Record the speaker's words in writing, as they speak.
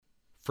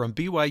From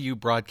BYU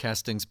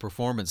Broadcasting's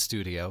Performance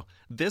Studio,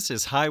 this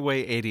is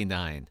Highway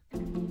 89.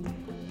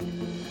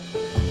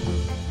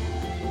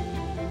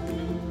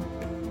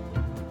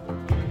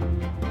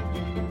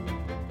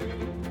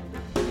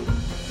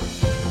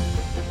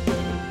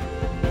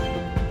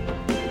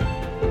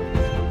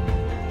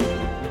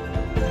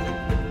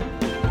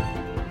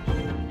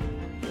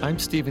 I'm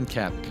Stephen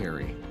Kapp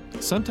Carey.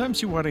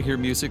 Sometimes you want to hear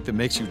music that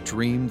makes you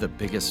dream the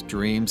biggest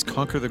dreams,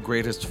 conquer the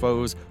greatest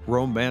foes,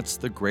 romance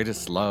the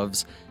greatest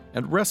loves,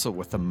 and wrestle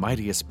with the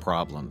mightiest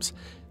problems.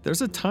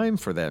 There's a time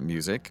for that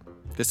music.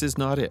 This is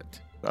not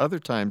it. Other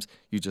times,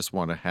 you just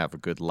want to have a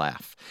good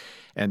laugh.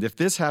 And if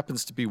this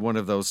happens to be one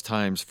of those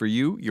times for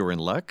you, you're in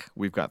luck.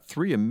 We've got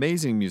three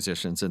amazing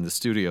musicians in the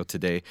studio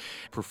today,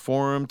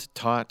 performed,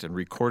 taught, and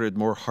recorded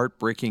more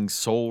heartbreaking,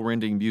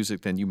 soul-rending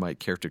music than you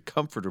might care to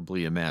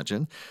comfortably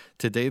imagine.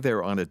 Today,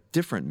 they're on a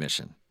different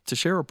mission, to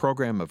share a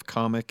program of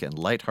comic and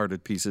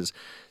lighthearted pieces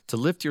to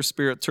lift your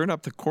spirit, turn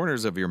up the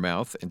corners of your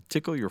mouth, and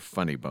tickle your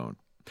funny bone.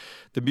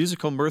 The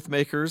musical mirth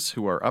makers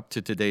who are up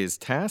to today's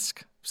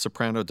task,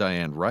 soprano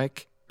Diane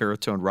Reich,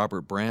 baritone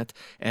Robert Brandt,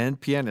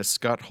 and pianist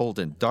Scott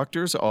Holden.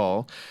 Doctors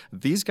all,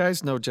 these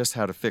guys know just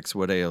how to fix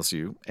what ails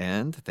you,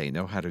 and they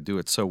know how to do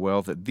it so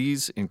well that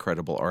these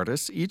incredible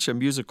artists, each a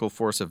musical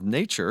force of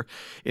nature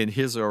in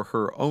his or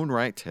her own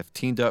right, have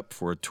teamed up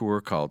for a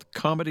tour called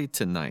Comedy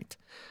Tonight,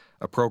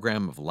 a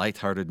program of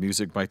lighthearted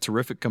music by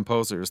terrific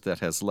composers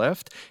that has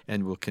left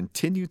and will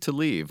continue to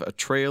leave a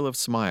trail of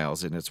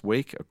smiles in its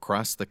wake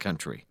across the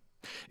country,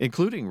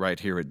 including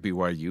right here at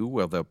BYU,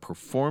 where they'll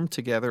perform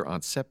together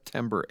on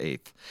September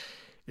 8th.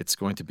 It's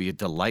going to be a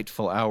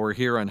delightful hour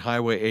here on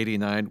Highway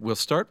 89. We'll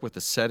start with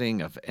the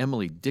setting of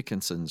Emily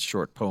Dickinson's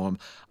short poem,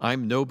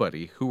 I'm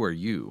Nobody, Who Are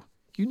You?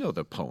 You know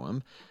the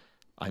poem.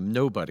 I'm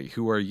nobody,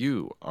 who are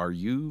you? Are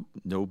you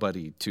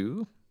nobody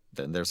too?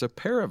 Then there's a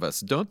pair of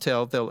us. Don't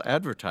tell, they'll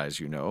advertise,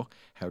 you know.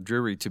 How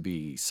dreary to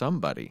be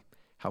somebody.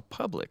 How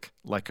public,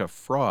 like a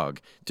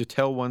frog, to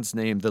tell one's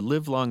name the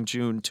livelong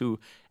June to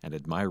an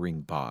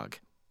admiring bog.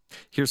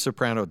 Here's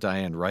soprano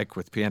Diane Reich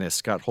with pianist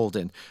Scott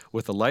Holden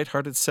with a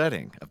lighthearted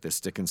setting of this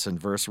Dickinson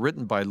verse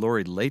written by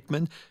Lori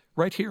Laitman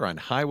right here on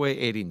Highway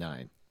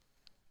 89.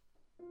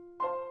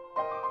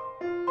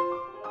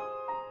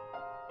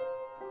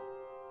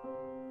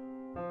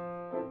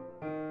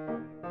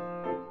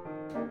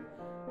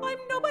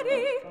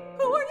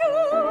 Who are you?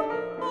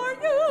 Are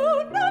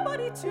you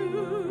nobody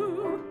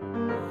too?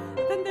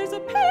 Then there's a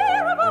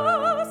pair of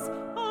us,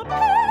 a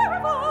pair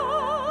of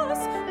us.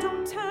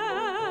 Don't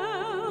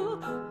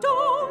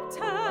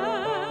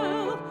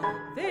tell,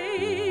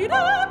 they'd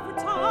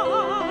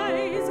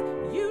advertise,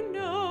 you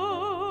know.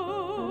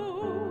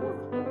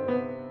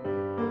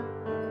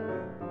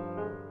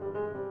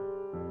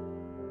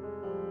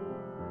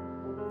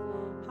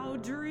 How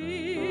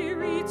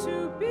dreary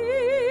to be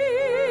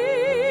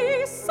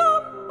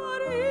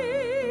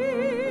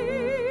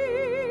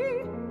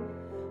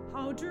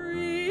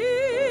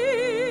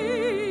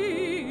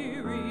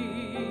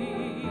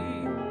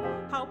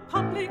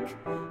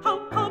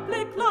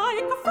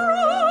like a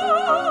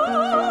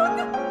frog.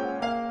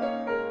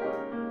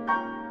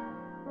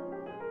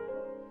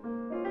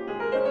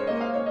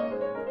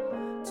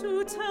 To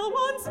tell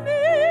one's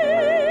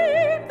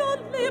name the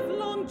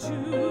livelong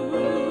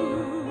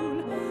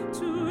June.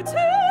 To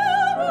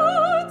tell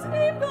one's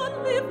name the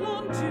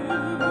livelong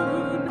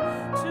June.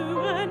 To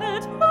an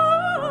admiring,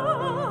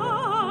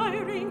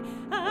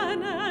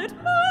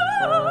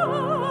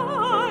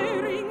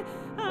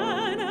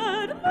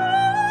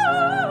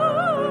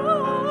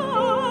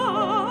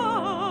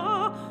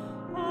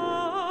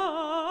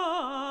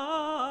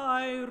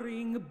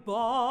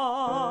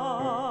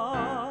 bog.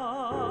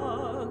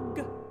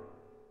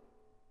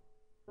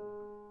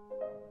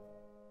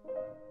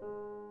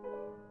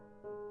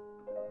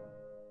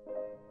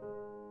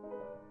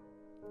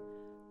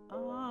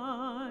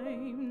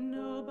 I'm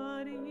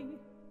nobody.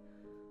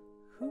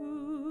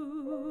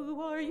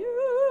 Who are you?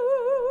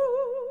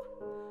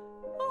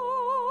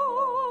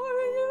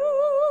 Are you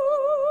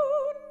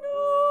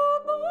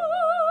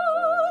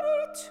nobody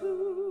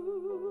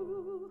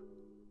too?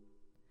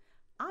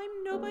 I'm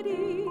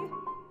nobody.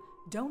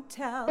 Don't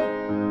tell.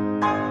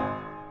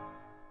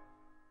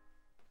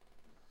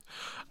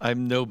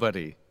 I'm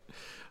Nobody.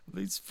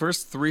 These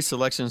first three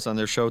selections on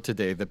their show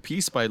today, the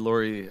piece by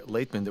Lori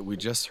Laitman that we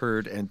just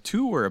heard, and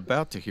two we're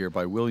about to hear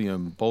by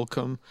William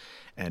Bolcom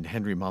and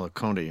Henry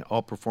Malacone,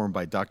 all performed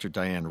by Dr.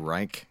 Diane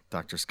Reich,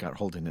 Dr. Scott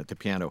Holden at the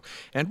piano.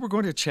 And we're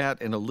going to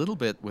chat in a little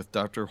bit with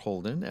Dr.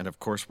 Holden and, of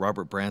course,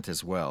 Robert Brandt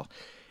as well.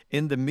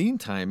 In the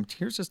meantime,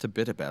 here's just a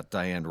bit about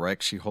Diane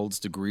Reich. She holds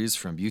degrees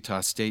from Utah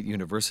State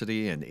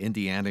University and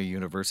Indiana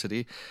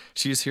University.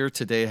 She is here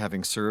today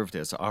having served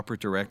as opera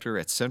director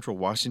at Central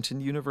Washington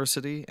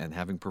University and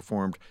having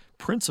performed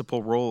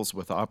principal roles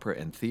with opera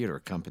and theater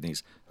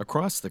companies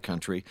across the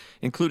country,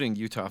 including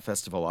Utah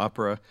Festival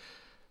Opera,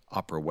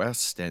 Opera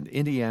West, and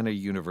Indiana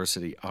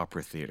University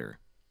Opera Theater.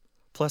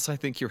 Plus, I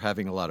think you're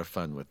having a lot of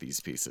fun with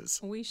these pieces.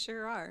 We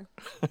sure are.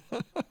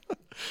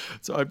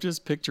 So I'm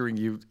just picturing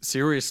you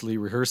seriously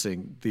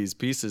rehearsing these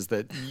pieces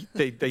that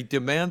they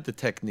demand the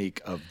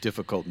technique of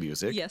difficult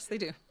music. Yes, they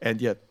do.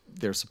 And yet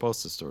they're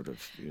supposed to sort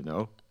of,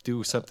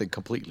 do something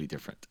completely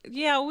different.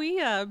 Yeah,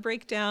 we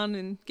break down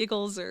in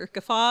giggles or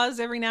guffaws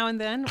every now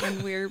and then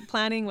when we're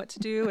planning what to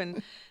do.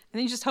 And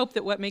then you just hope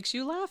that what makes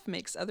you laugh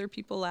makes other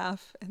people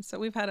laugh. And so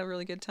we've had a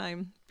really good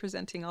time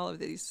presenting all of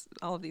these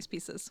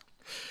pieces.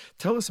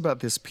 Tell us about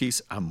this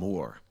piece,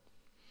 Amor.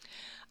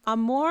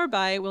 Amor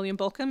by William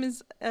Bolcom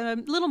is a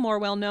little more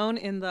well-known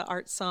in the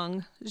art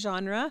song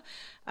genre.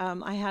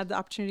 I had the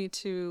opportunity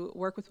to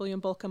work with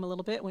William Bolcom a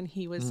little bit when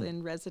he was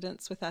in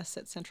residence with us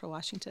at Central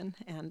Washington.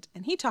 And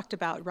he talked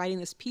about writing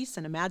this piece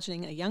and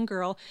imagining a young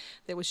girl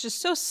that was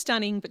just so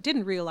stunning but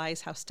didn't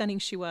realize how stunning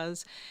she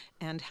was,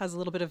 and has a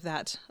little bit of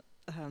that...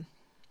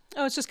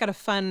 it's just got a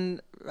fun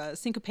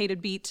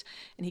syncopated beat,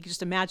 and he could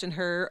just imagine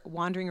her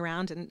wandering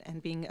around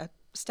and being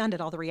stunned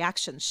at all the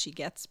reactions she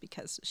gets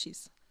because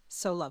she's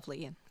so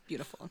lovely and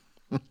beautiful.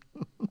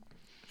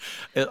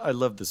 I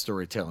love the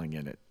storytelling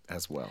in it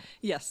as well.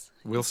 Yes.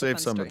 We'll save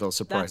some of those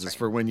surprises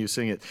for when you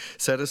sing it.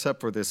 Set us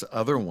up for this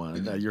other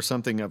one. You're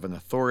something of an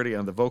authority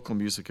on the vocal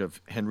music of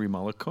Henry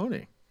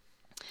Morricone.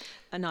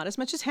 Not as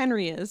much as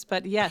Henry is,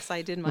 but yes,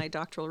 I did my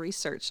doctoral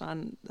research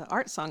on the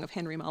art song of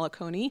Henry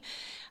Morricone.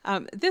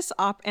 And his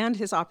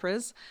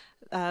operas.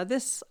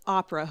 This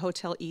opera,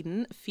 Hotel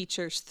Eden,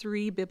 features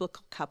 3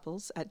 biblical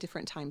couples at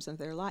different times of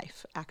their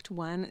life. Act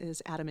 1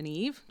 is Adam and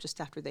Eve, just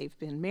after they've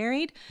been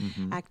married.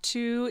 Mm-hmm. Act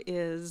 2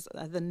 is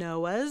the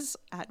Noahs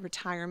at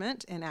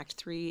retirement. And Act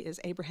 3 is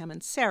Abraham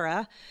and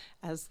Sarah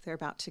as they're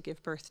about to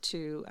give birth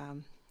to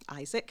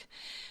Isaac.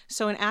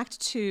 So in Act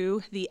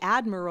 2, the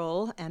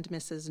Admiral and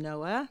Mrs.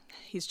 Noah,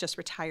 he's just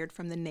retired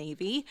from the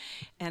Navy,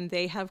 and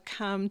they have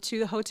come to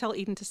the Hotel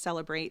Eden to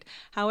celebrate.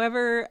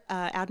 However,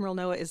 Admiral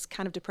Noah is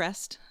kind of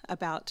depressed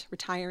about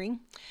retiring,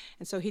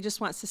 and so he just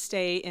wants to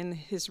stay in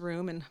his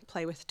room and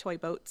play with toy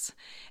boats.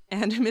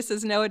 And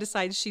Mrs. Noah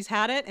decides she's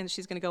had it, and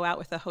she's going to go out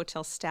with the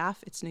hotel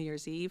staff. It's New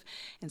Year's Eve,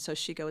 and so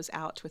she goes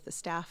out with the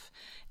staff,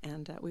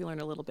 and we learn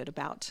a little bit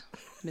about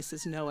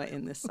Mrs. Noah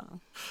in this song.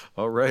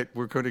 All right,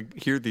 we're going to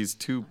hear these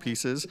 2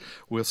 pieces.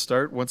 We'll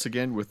start once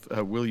again with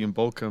William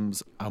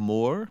Bolcom's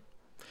Amor,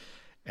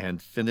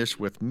 and finish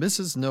with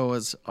Mrs.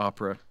 Noah's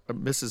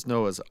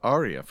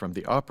aria from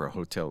the opera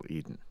Hotel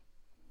Eden.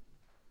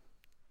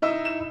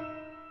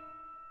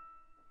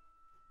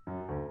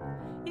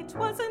 It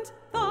wasn't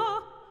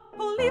the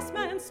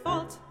policeman's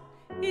fault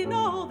in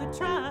all the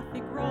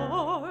traffic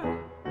roar.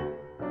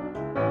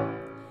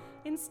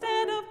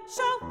 Instead of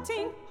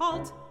shouting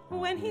halt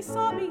when he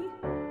saw me,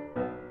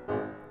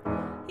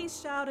 he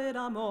shouted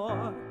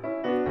Amor,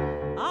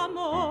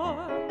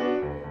 Amor,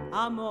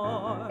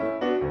 Amor,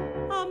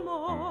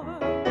 Amor.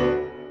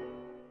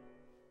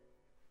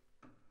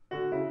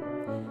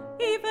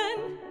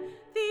 Even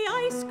the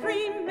ice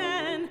cream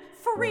man,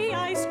 free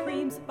ice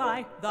creams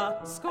by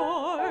the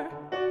score.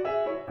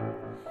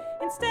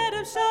 Instead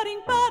of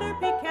shouting butter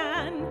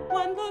pecan,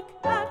 one look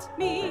at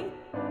me,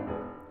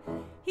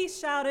 he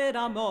shouted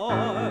Amor,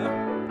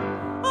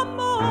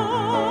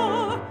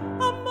 Amor,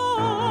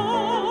 Amor.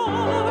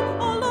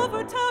 All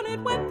over town it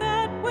went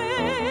that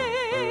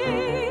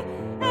way.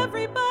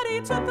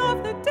 Everybody took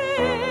off the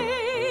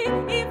day.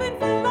 Even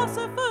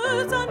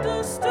philosophers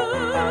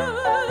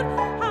understood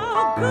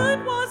how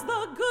good was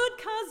the good,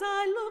 'cause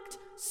I looked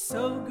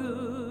so good.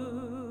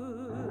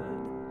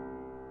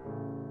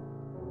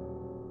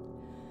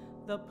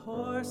 The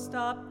poor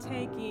stopped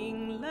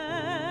taking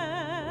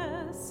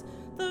less.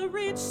 The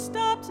rich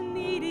stopped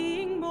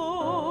needing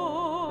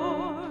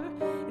more.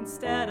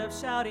 Instead of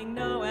shouting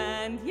no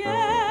and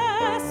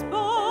yes,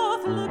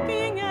 both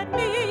looking at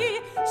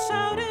me,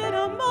 shouted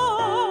Amor.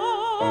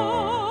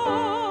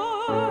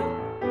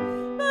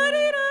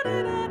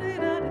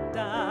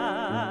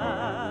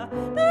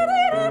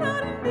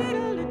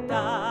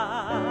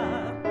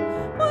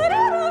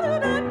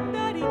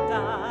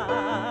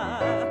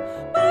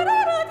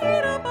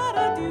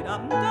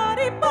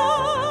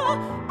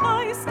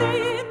 My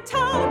stay in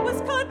town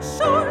was cut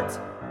short.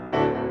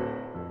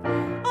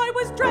 I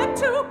was dragged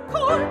to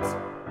court.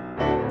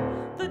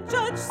 The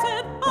judge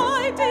said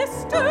I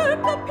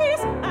disturbed the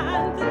peace,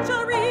 and the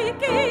jury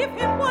gave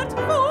him what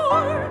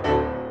for.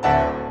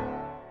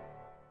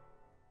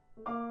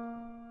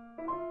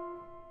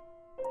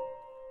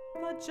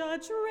 The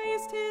judge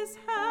raised his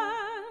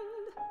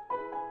hand,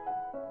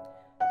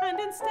 and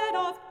instead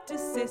of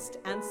desist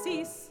and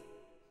cease,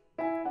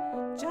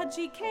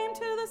 Judgy came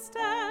to the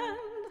stand,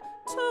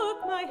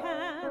 took my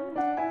hand,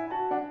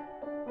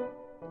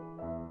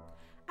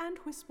 and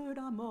whispered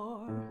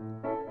Amor,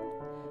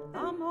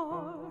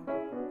 Amor,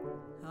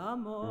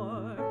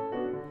 Amor,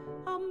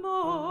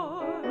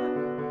 Amor.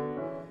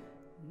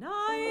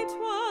 Night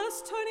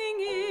was turning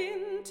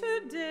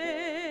into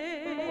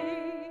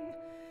day.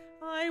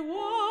 I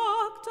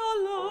walked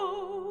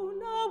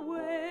alone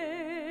away.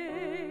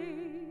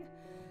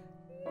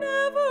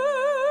 Never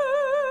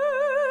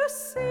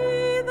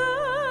see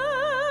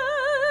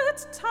that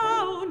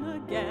town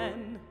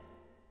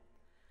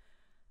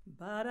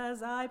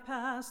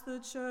past the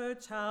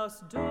church house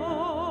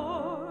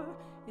door.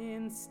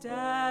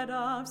 Instead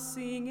of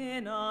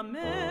singing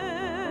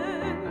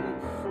amen,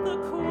 the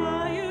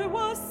choir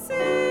was singing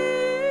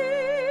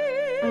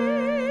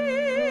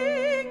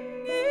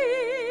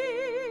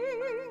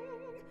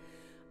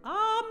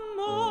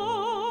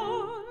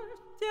Amor,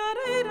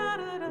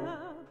 da-da-da-da-da,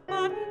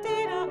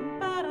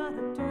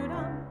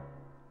 ba-dee-dum-ba-da-da-doo-dum.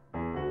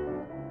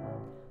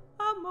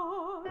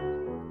 Amor,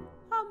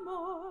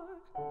 amor,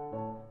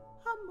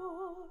 amor, amor.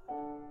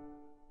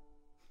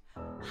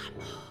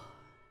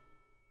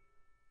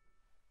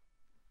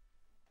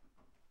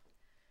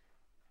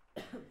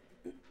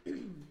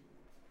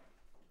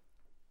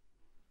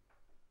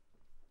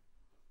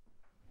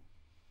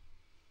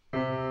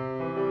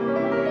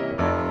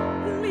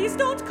 Please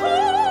don't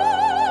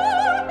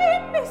call me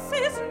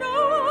Mrs.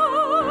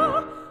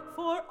 Noah.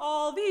 For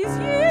all these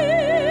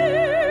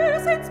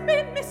years it's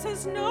been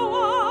Mrs.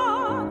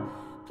 Noah.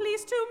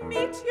 Pleased to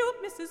meet you,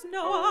 Mrs.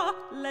 Noah.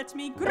 Let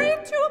me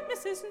greet you,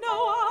 Mrs.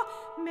 Noah.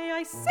 May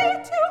I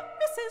say to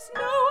Mrs.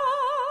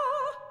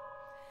 Noah,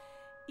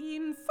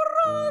 in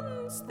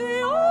France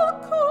they all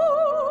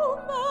call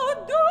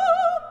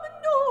Madame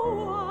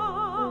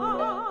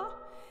Noah.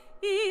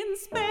 In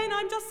Spain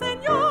I'm just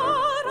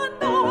Senora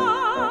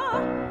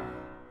Noah.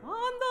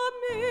 On the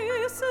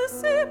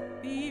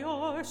Mississippi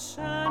or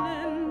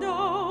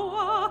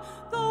Shenandoah,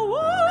 the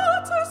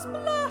water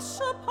splash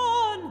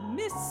upon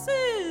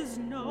Mrs.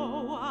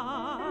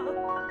 Noah.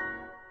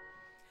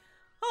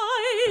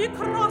 I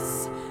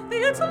cross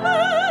the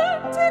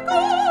Atlantic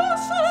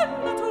Ocean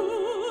to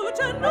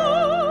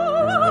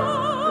Genoa,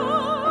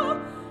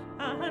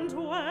 and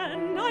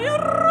when I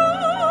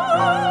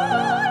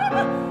arrive,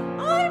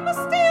 I'm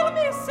still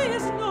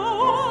Mrs.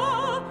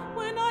 Noah.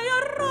 When I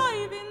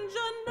arrive in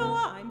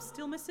Genoa, I'm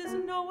still Mrs.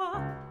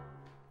 Noah.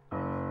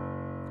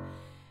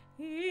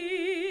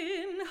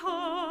 In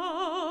Hawaii,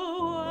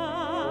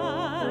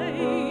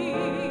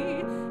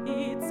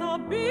 it's a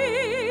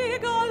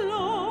big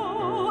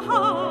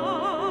aloha,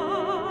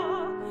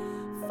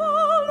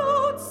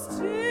 followed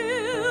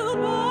still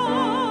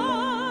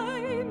by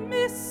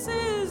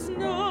Mrs.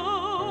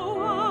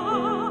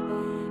 Noah.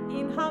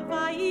 In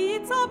Hawaii,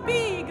 it's a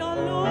big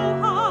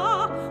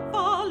aloha,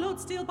 followed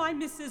still by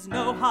Mrs.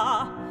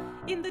 Noah.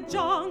 In the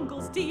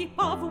jungles deep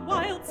of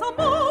wild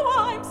Samoa,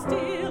 I'm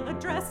still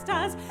addressed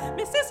as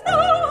Mrs.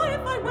 Noah.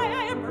 If I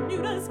wear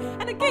Bermudas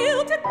and a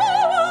gilded boa,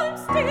 I'm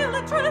still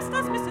addressed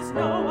as Mrs.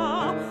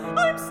 Noah.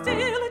 I'm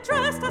still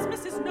addressed as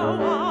Mrs.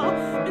 Noah.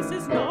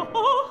 Mrs. Noah.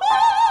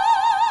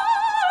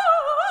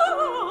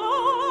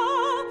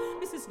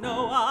 Mrs.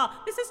 Noah.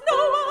 Mrs.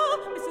 Noah.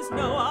 Mrs.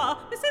 Noah.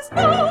 Mrs.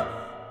 Noah.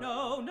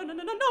 No, no, no, no,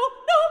 no, no, no, no.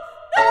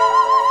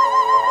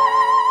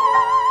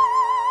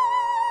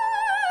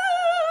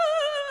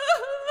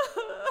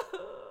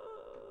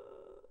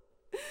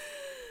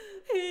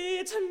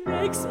 It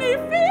makes me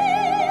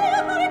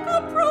feel like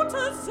a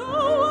protozoa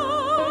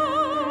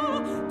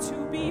to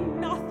be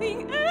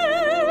nothing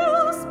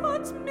else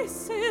but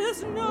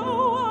Mrs.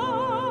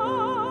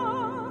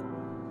 Noah.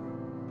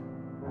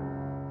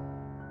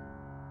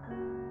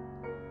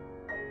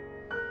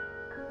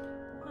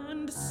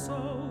 And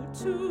so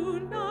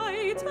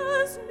tonight,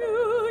 as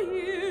New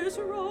Year's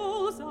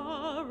rolls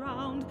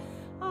around,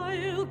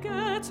 I'll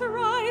get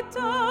right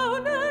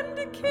down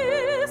and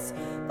kiss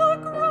the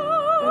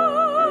ground.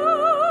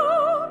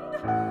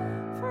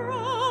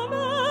 From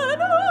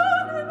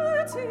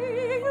anonymity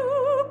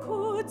you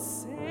could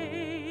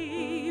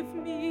save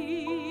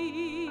me.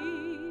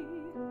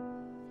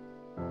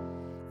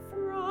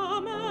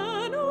 From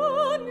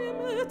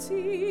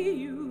anonymity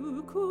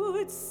you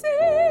could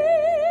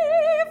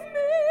save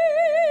me.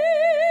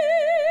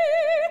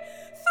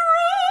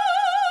 Throw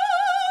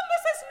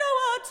Mrs.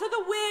 Noah to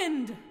the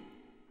wind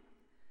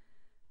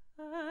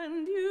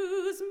and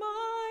use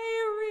my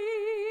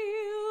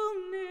real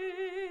name.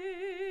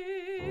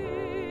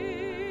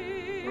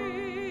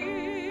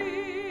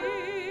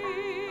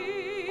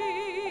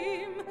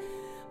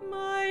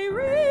 My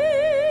real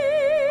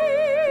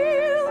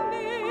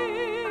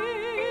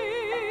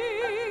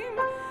name.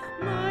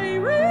 My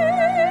real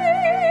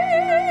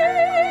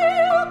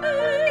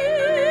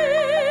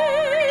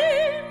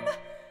name.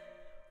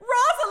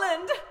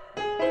 Rosalind!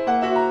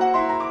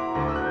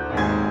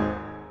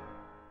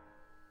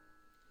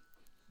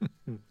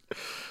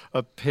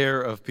 A pair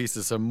of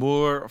pieces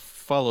Amour,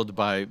 followed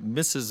by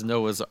Mrs.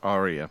 Noah's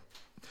aria.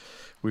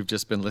 We've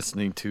just been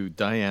listening to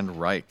Diane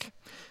Reich,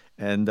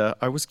 and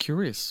I was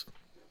curious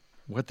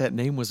what that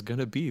name was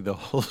going to be the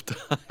whole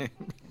time.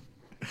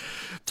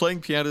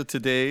 Playing piano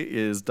today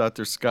is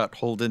Dr. Scott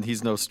Holden.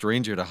 He's no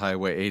stranger to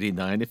Highway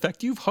 89. In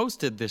fact, you've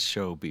hosted this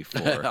show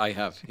before. I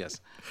have, yes.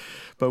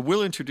 But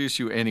we'll introduce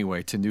you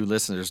anyway to new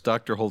listeners.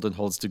 Dr. Holden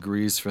holds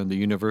degrees from the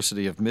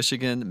University of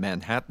Michigan,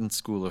 Manhattan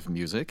School of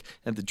Music,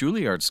 and the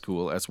Juilliard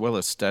School, as well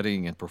as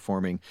studying and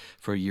performing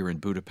for a year in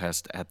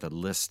Budapest at the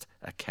Liszt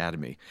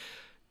Academy.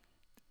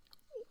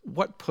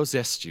 What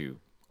possessed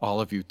you,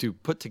 all of you, to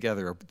put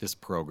together this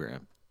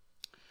program?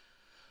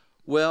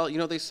 Well,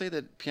 they say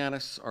that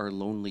pianists are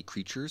lonely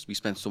creatures. We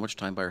spend so much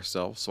time by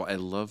ourselves, so I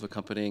love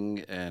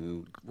accompanying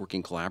and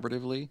working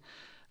collaboratively.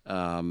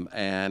 And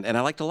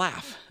I like to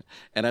laugh,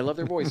 and I love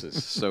their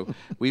voices. So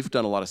we've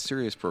done a lot of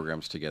serious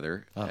programs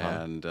together,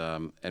 and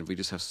we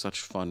just have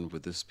such fun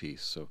with this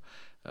piece. So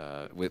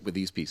with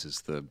these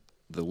pieces, the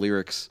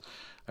lyrics.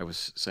 I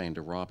was saying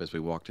to Rob as we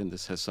walked in,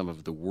 this has some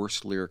of the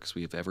worst lyrics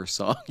we've ever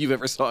sung. You've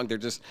ever sung? They're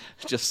just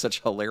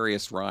such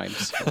hilarious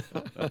rhymes.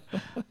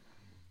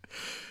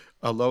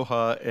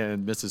 Aloha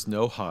and Mrs.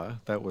 Noha,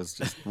 that was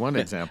just one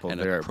example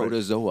and there. a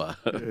protozoa.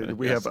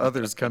 We have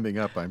others coming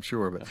up, I'm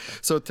sure. But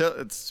so,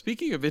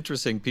 speaking of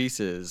interesting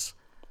pieces,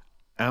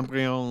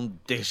 Embryon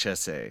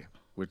déchassé,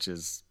 which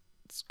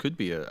could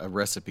be a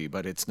recipe,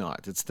 but it's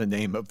not. It's the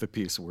name of the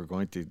piece we're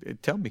going to.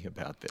 Tell me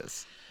about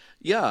this.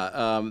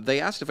 Yeah, they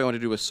asked if I wanted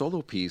to do a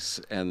solo piece,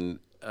 and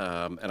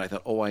I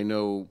thought, oh, I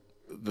know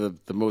the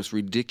most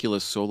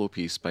ridiculous solo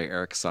piece by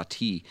Erik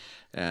Satie,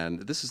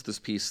 and this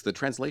piece, the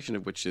translation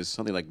of which is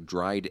something like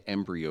dried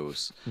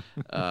embryos.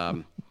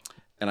 And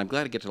I'm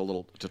glad to get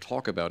to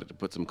talk about it, to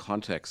put some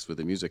context with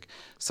the music.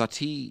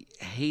 Satie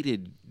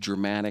hated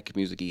Germanic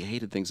music. He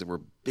hated things that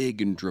were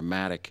big and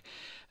dramatic,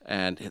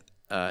 and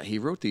he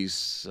wrote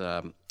these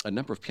a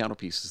number of piano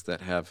pieces that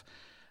have.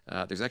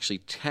 There's actually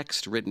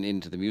text written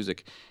into the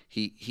music.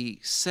 He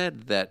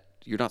said that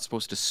you're not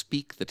supposed to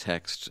speak the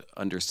text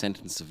under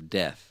sentence of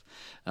death,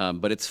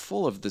 but it's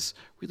full of this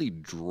really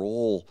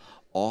droll,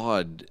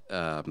 odd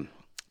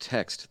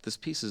text. This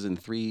piece is in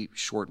 3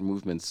 short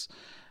movements,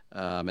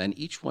 and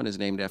each one is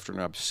named after an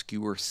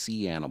obscure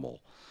sea animal.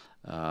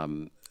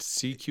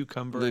 Sea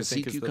cucumber. There's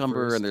sea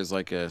cucumber, and there's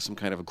like some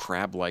kind of a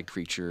crab-like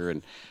creature,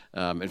 and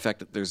in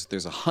fact,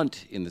 there's a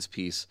hunt in this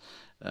piece.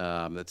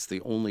 That's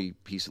the only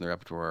piece in the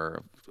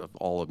repertoire of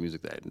all of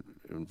music that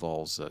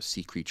involves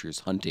sea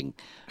creatures hunting.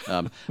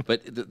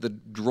 But the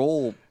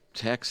droll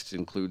text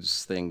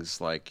includes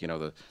things like,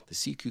 the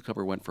sea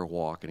cucumber went for a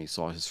walk and he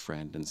saw his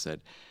friend and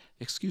said,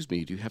 "Excuse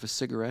me, do you have a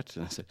cigarette?"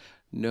 And I said,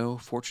 "No,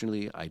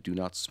 fortunately, I do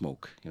not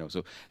smoke."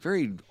 So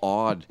very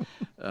odd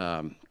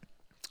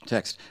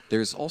text.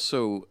 There's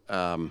also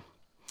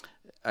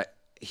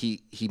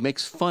he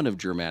makes fun of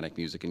Germanic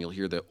music, and you'll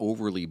hear the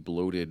overly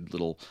bloated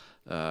little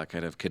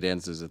kind of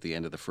cadenzas at the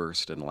end of the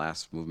first and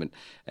last movement.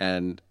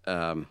 And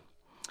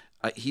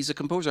he's a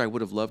composer I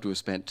would have loved to have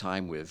spent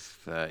time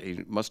with.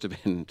 He must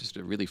have been just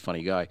a really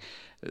funny guy.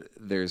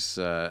 There's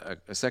a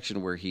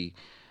section where he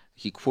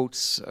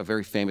quotes a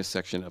very famous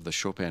section of the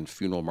Chopin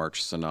Funeral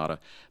March Sonata,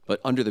 but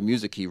under the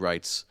music he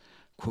writes,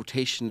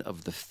 "Quotation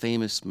of the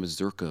famous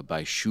Mazurka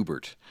by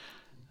Schubert."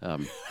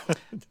 And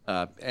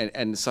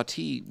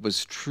Satie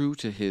was true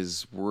to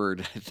his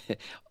word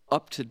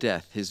up to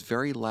death. His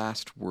very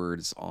last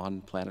words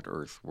on planet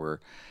Earth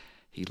were,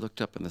 he looked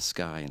up in the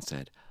sky and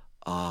said,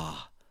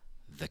 "Ah,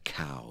 the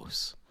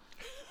cows."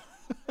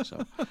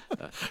 So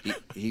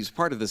he's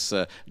part of this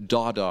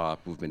Dada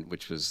movement,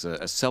 which was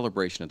a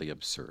celebration of the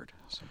absurd.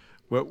 So.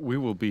 Well, we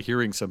will be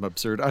hearing some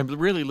absurd. I'm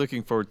really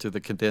looking forward to the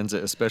cadenza,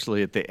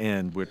 especially at the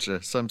end, which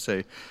some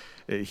say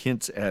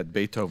hints at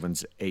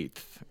Beethoven's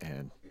Eighth.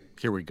 And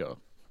here we go.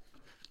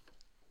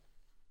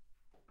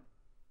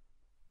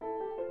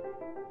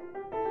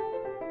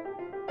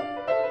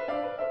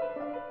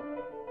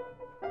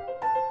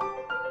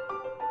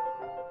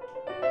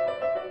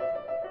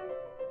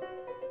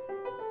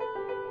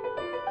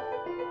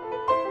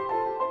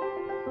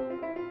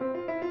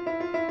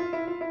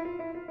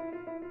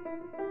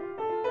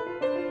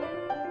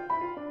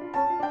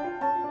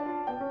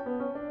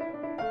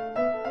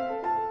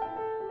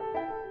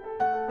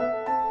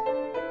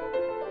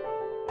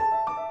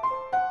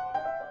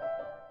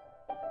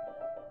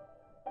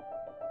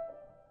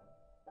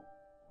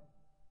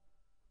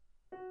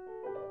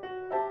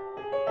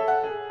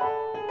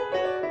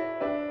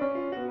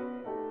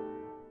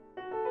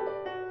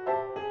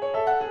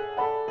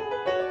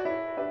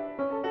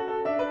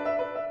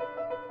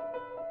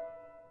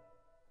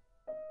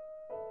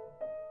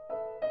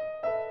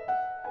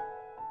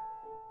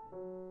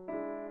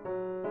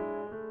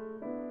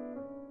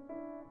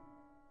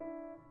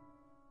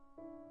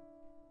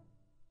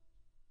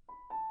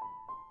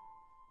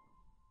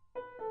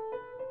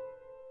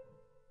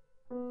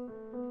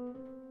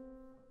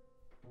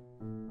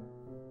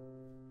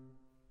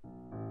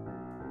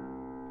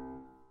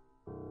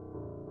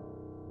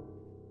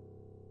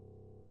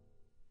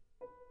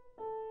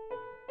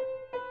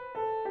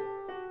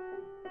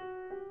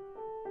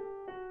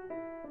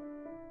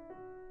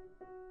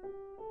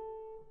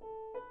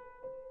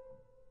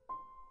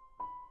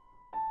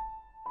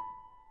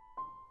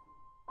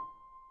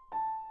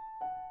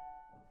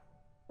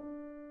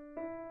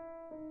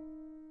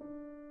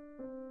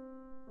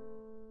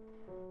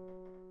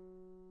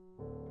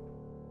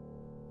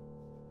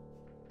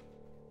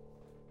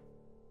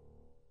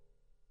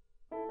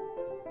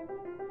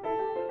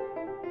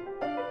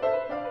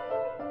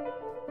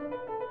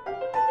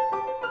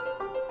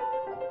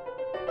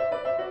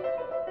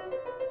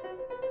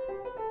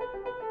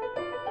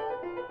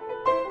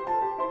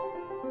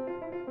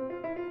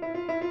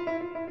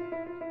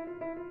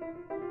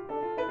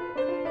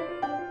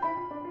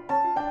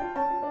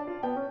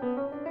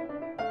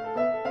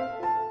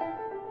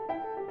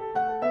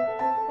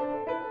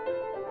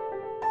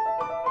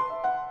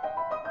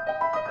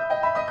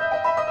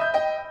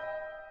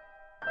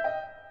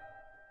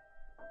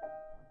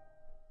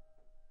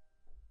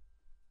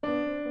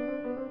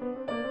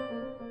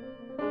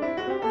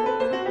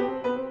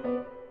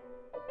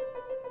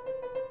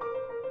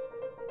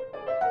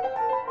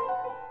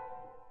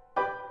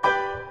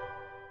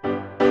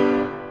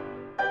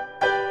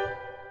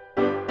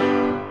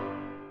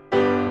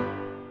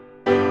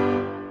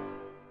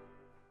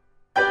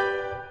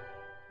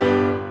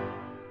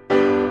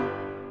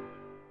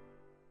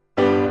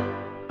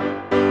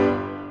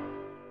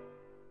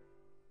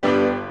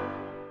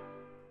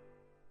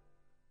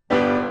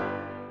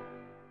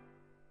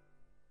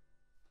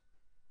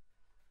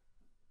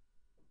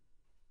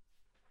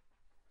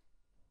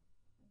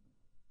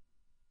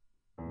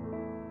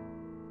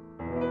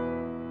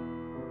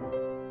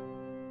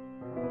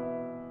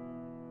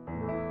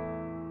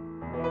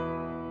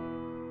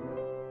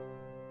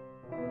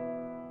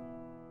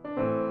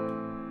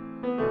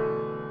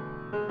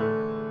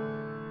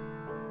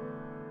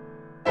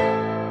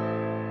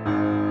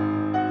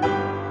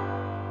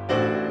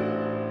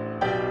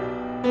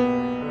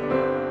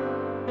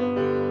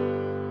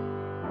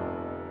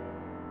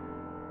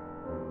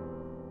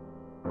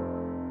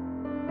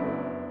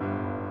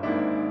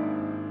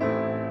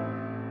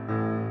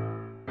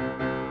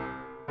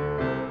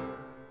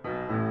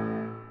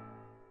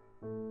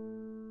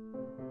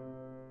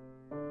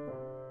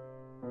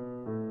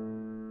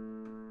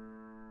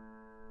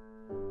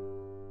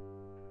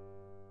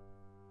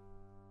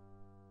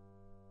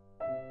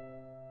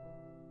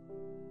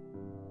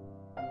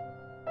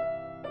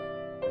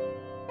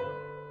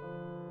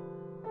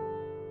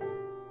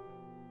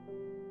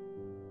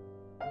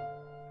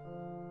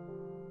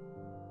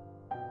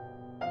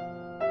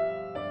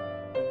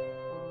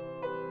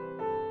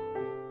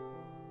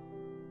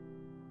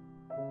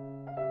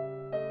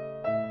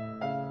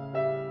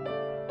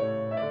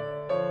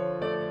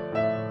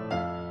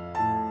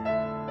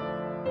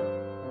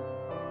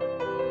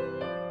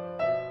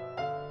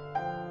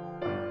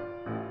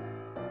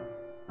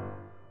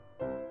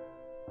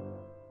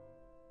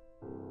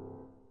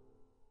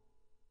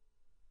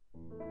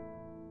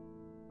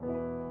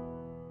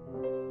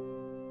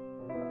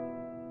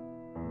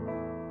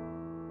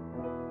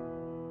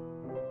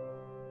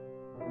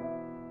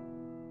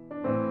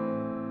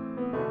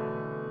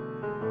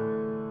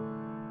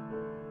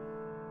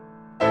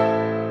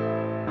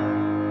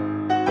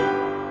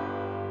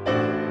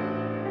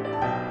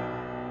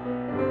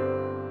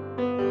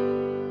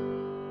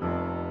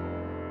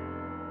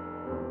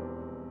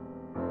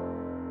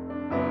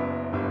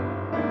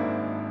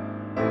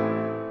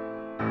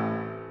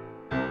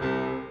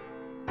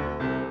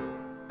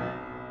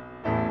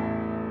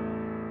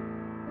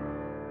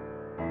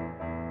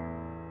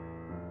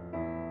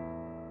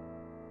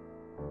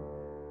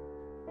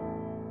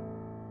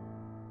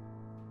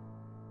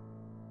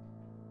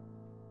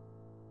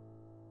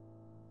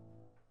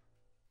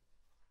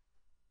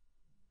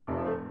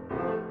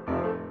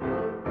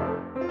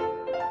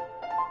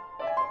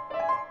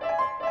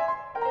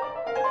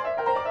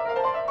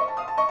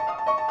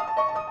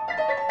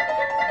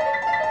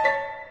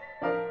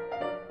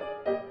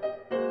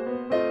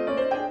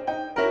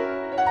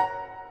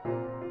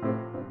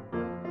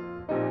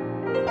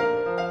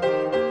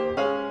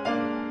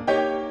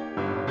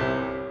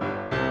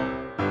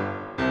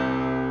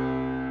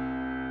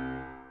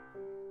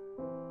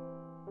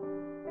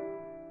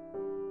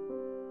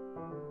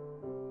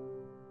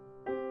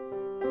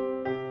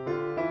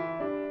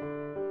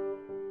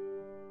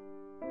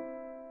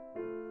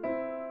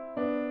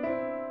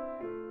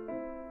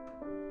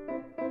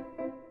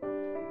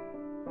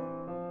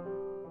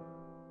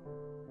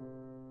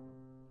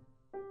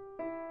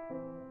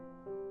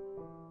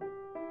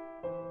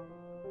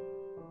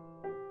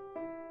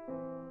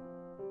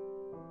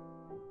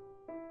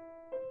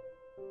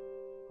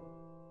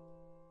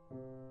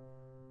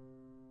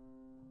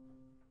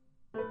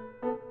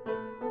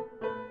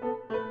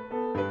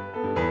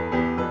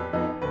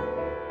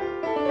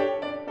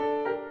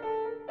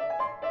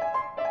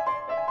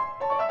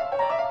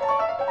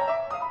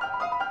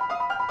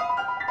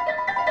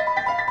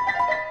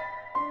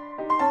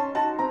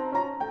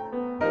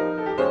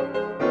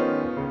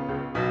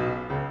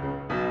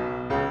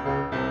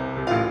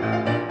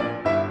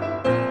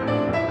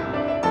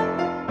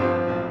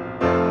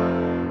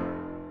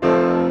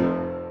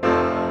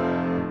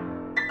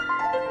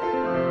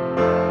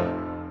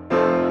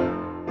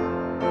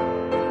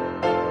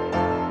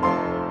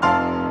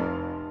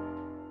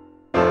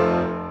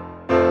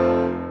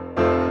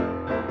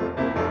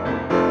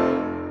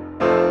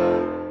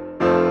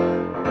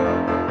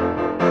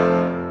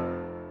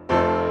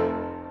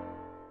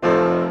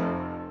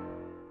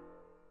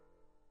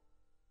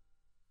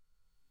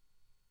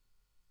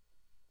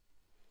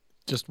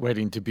 just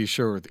waiting to be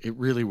sure it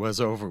really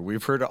was over.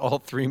 We've heard all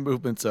three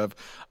movements of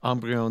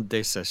Embryon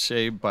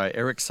Desséché by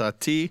Erik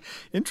Satie.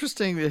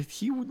 Interesting that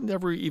he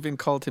never even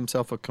called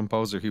himself a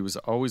composer. He was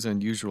always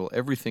unusual.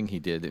 Everything he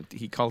did,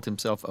 he called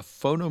himself a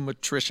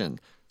phonometrician,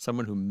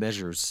 someone who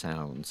measures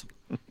sounds.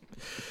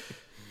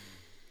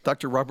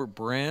 Dr. Robert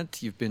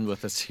Brandt, you've been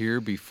with us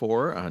here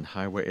before on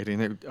Highway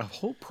 89. A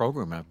whole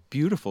program, a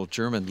beautiful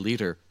German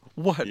leader.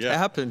 What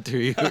happened to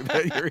you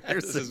that you're here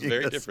This is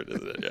very different,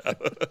 isn't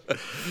it?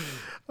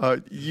 Yeah.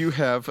 You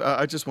have,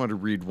 I just want to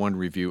read one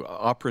review.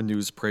 Opera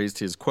News praised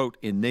his, quote,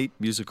 innate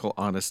musical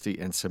honesty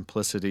and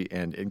simplicity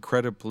and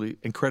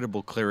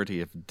incredible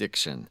clarity of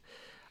diction,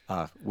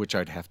 which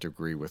I'd have to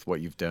agree with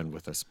what you've done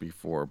with us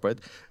before. But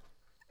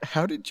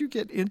how did you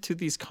get into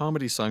these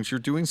comedy songs? You're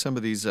doing some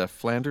of these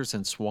Flanders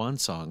and Swan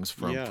songs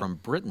from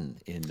Britain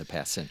in the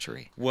past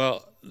century.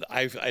 Well,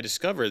 I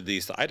discovered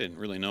these. I didn't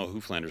really know who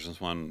Flanders and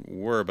Swan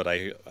were, but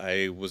I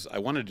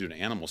wanted to do an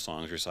animal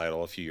songs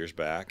recital a few years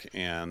back,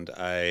 and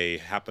I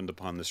happened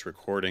upon this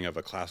recording of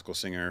a classical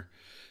singer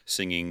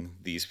singing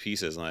these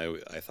pieces, and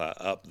I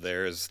thought,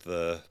 there's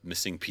the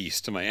missing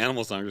piece to my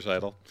animal song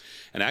recital.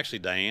 And actually,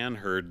 Diane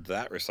heard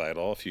that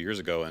recital a few years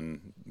ago,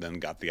 and then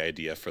got the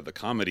idea for the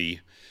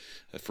comedy.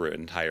 For an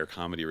entire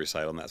comedy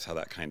recital, and that's how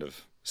that kind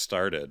of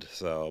started.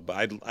 So,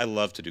 but I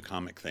love to do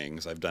comic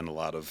things. I've done a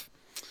lot of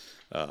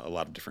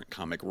different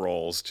comic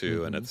roles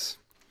too, and it's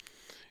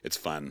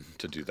fun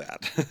to do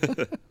that.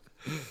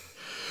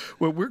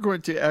 Well, we're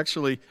going to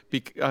actually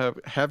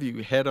have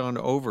you head on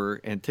over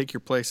and take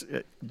your place.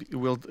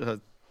 We'll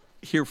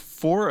hear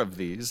four of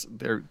these.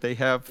 They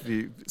have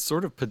the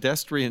sort of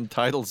pedestrian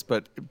titles,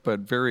 but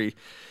very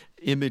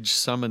image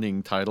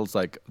summoning titles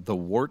like The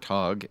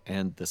Warthog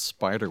and The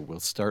Spider. We'll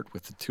start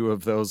with the two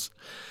of those.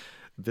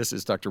 This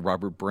is Dr.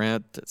 Robert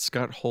Brandt,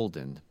 Scott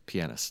Holden,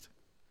 pianist.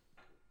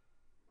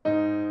 The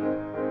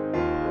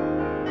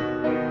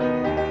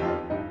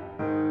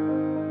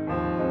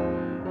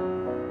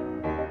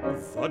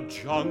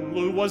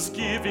jungle was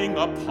giving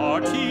a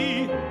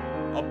party,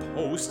 a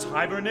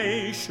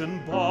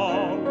post-hibernation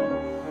ball.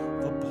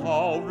 The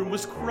ballroom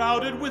was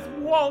crowded with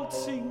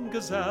waltzing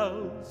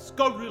gazelles,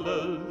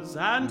 gorillas,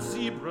 and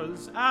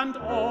zebras, and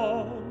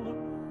all.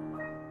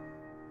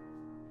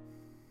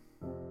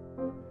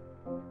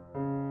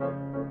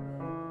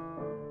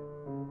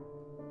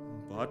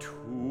 But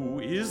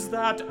who is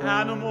that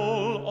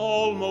animal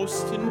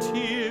almost in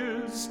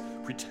tears,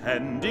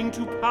 pretending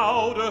to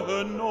powder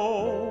her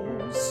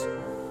nose?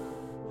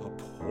 A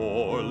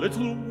poor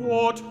little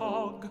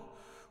warthog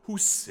who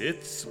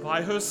sits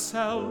by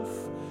herself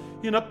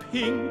in a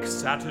pink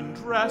satin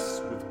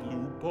dress with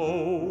blue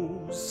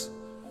bows.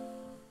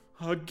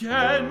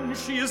 Again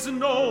she is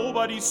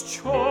nobody's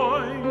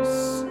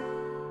choice,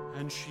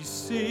 and she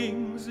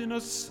sings in a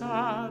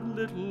sad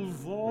little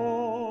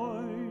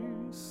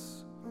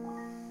voice.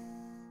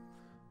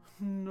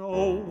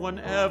 No one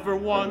ever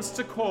wants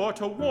to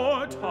court a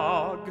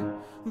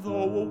warthog,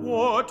 though a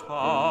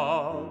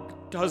warthog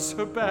does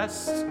her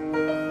best.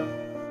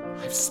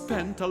 I've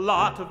spent a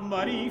lot of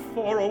money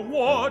for a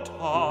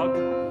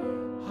warthog.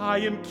 I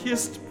am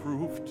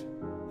kissed-proofed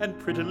and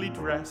prettily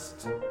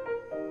dressed.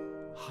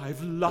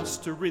 I've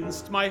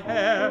luster-rinsed my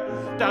hair,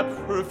 dabbed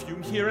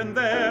perfume here and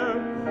there.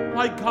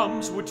 My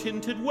gums were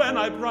tinted when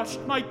I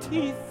brushed my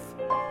teeth.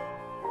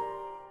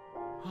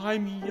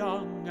 I'm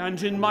young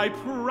and in my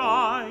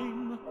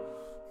prime,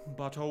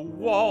 but a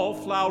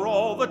wallflower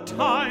all the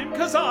time,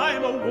 'cause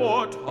I'm a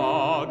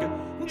warthog,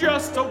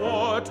 just a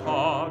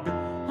warthog.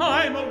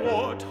 I'm a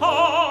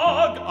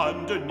warthog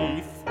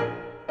underneath.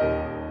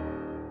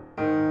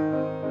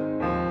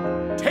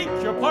 Take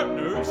your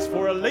partners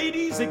for a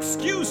lady's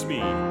excuse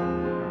me.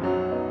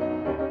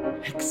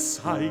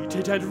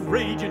 Excited and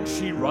radiant,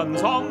 she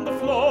runs on the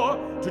floor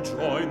to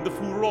join the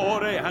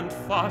furore and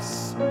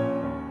fuss.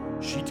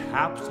 She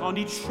taps on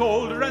each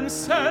shoulder and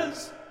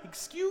says,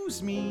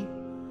 "Excuse me."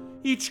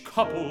 Each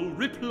couple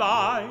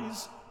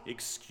replies,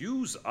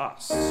 "Excuse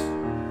us."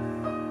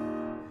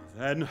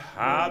 Then,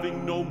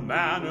 having no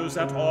manners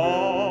at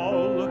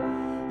all,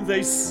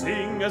 they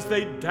sing as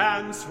they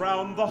dance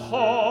round the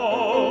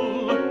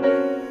hall.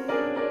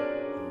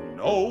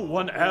 No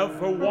one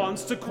ever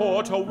wants to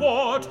court a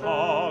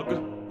warthog,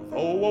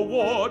 though a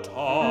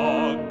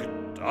warthog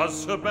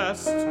does her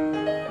best.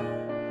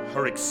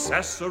 Her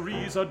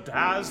accessories are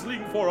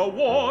dazzling for a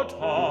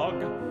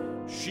warthog.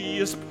 She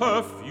is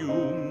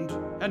perfumed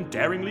and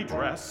daringly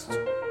dressed.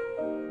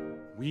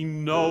 We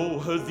know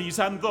her these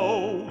and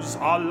those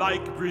are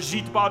like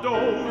Brigitte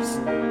Bardot's.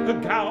 Her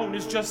gown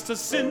is just a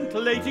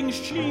scintillating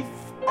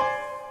sheath.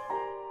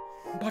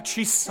 But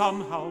she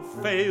somehow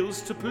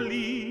fails to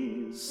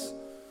please,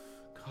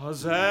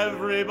 'cause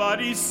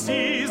everybody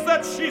sees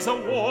that she's a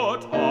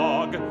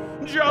warthog,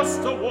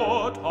 just a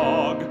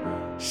warthog.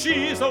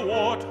 She's a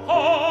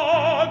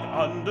warthog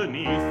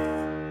underneath.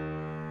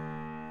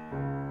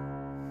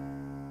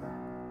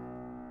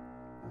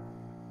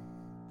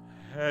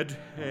 Head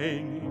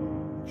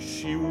hanging,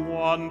 she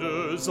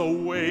wanders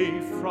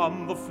away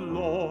from the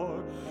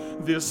floor.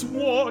 this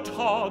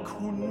warthog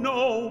who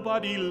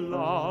nobody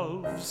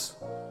loves,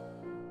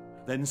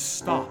 then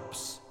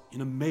stops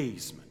in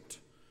amazement,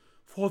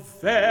 for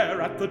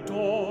there at the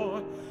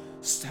door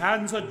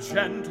stands a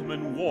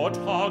gentleman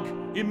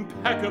warthog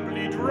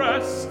impeccably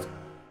dressed,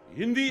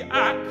 in the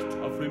act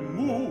of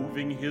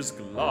removing his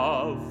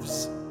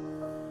gloves.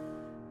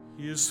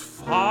 His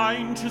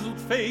fine chiseled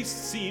face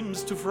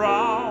seems to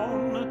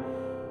frown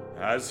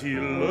as he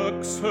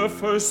looks her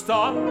first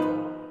up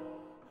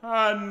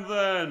and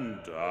then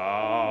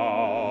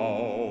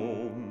down.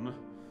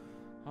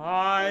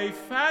 I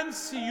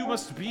fancy you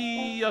must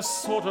be a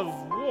sort of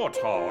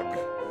warthog,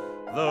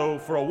 though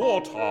for a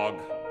warthog,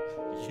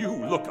 you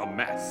look a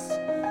mess.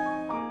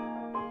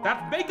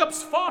 That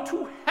makeup's far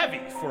too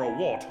heavy for a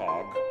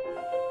warthog.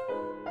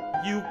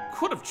 You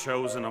could have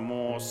chosen a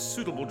more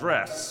suitable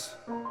dress.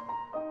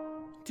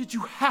 Did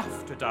you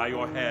have to dye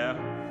your hair?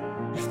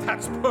 If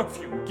that's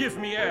perfume, give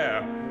me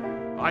air.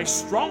 I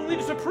strongly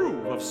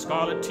disapprove of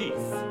scarlet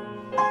teeth.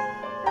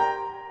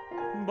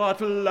 But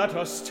let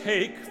us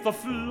take the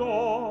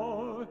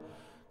floor,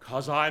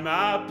 'cause I'm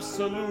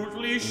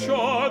absolutely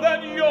sure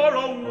that you're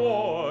a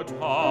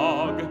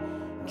warthog,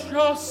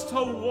 just a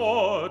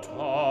warthog.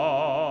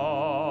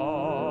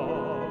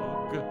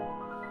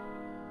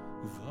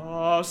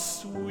 The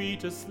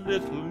sweetest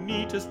little,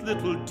 neatest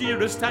little,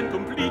 dearest and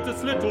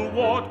completest little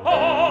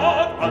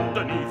warthog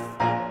underneath.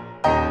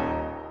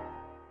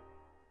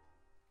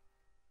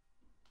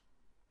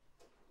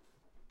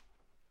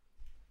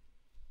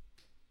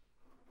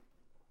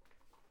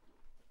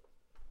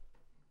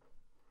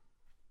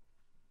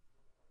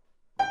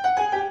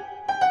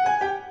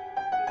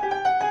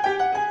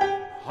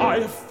 I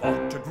have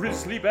fought a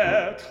grizzly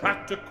bear,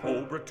 tracked a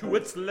cobra to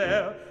its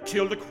lair,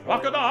 killed a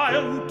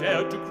crocodile who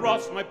dared to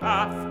cross my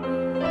path.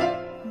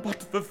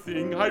 But the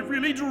thing I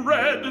really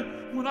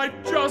dread when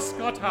I've just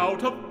got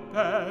out of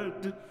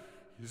bed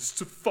is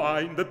to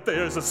find that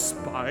there's a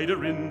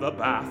spider in the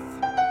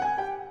bath.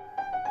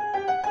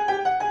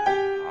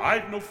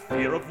 I've no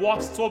fear of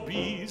wasps or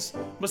bees,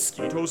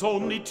 mosquitoes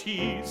only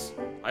tease.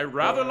 I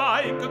rather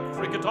like a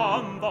cricket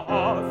on the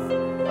hearth.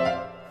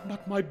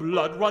 But my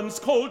blood runs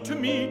cold to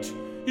meet,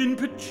 in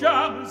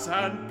pajamas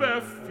and bare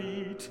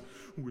feet,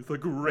 with a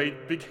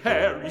great big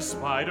hairy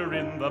spider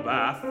in the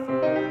bath.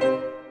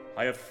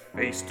 I have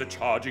faced a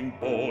charging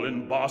bull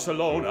in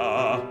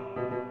Barcelona.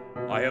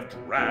 I have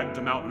dragged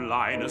a mountain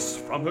lioness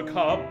from her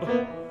cub.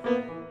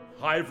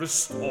 I've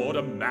restored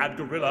a mad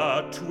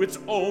gorilla to its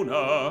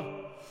owner.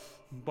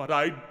 But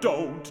I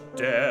don't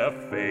dare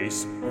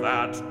face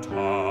that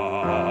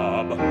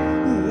tub.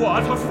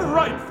 What a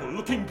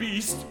frightful-looking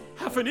beast,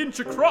 half an inch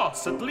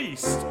across at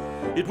least.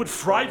 It would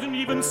frighten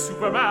even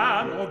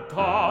Superman or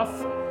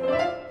Garth.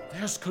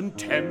 There's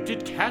contempt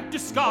it can't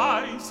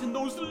disguise in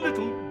those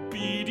little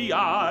beady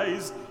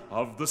eyes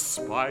of the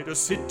spider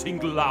sitting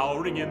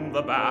glowering in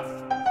the bath.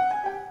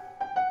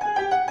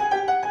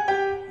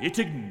 It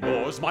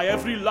ignores my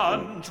every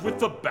lunge with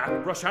the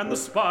backbrush and the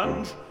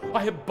sponge.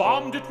 I have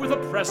bombed it with a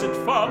present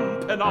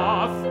from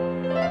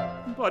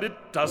Penarth. But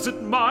it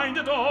doesn't mind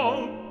at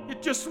all.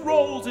 It just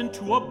rolls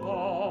into a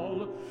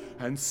ball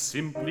and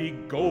simply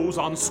goes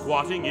on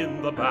squatting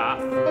in the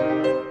bath.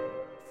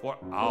 For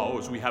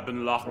hours we have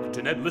been locked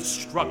in endless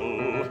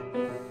struggle.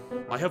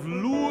 I have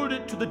lured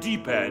it to the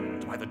deep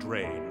end by the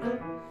drain.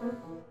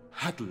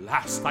 At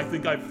last I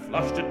think I've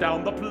flushed it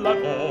down the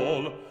plug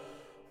hole.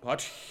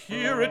 But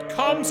here it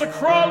comes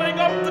a-crawling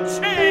up the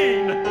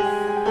chain.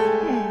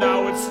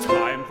 Now it's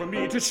time for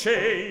me to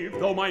shave,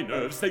 though my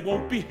nerves, they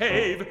won't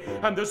behave,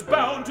 and there's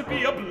bound to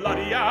be a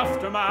bloody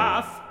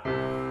aftermath.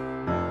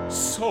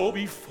 So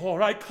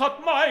before I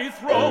cut my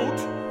throat,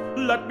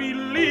 let me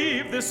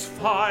leave this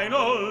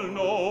final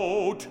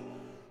note,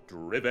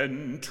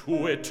 driven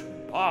to it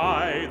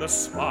by the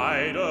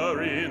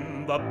spider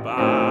in the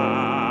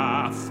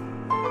bath.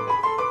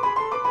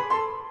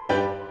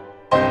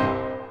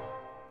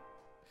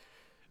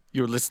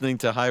 You're listening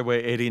to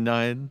Highway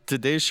 89.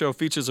 Today's show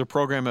features a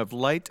program of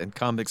light and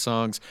comic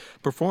songs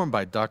performed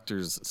by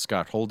Doctors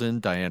Scott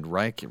Holden, Diane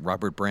Reich, and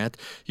Robert Brandt.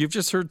 You've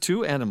just heard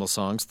two animal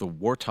songs, The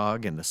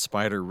Warthog and The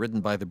Spider, written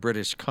by the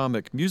British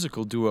comic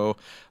musical duo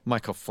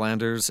Michael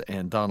Flanders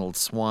and Donald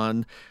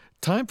Swann.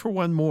 Time for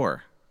one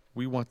more.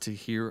 We want to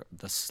hear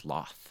The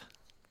Sloth.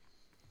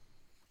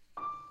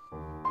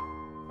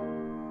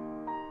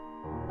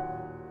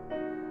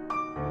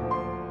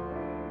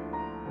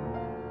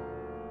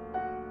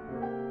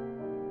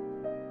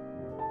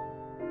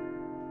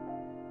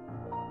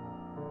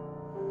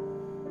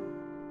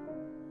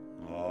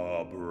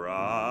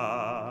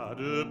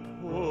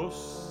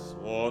 Platypus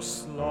or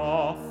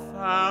sloth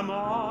am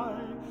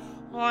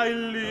I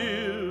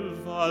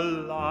live a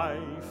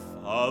life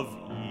of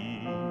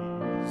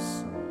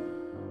ease,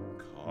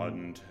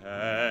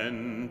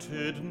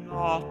 contented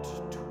not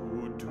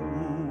to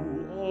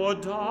do or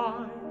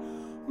die,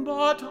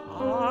 but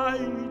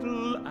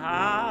idle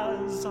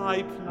as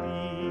I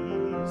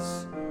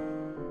please.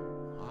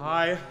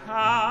 I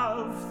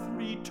have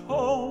 3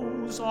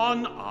 toes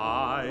on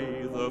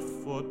either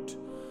foot,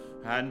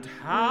 and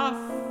half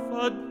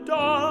a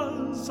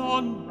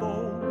dozen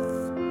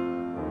both,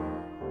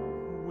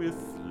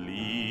 with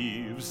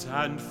leaves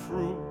and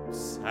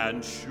fruits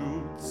and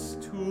shoots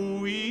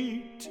to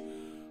eat.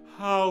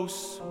 How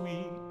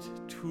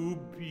sweet to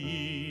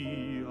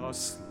be a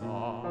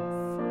sloth!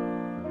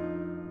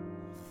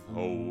 The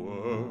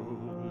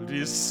world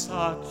is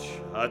such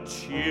a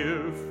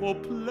cheerful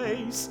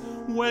place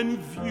when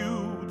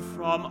viewed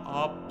from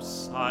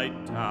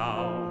upside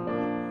down.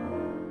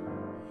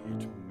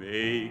 It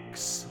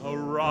makes a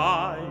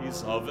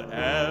rise of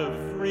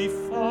every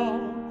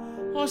fall,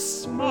 a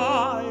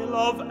smile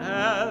of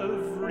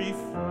every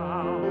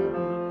frown.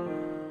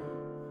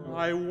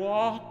 I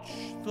watch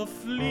the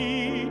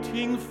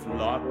fleeting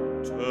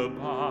flutter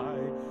by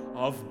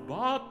of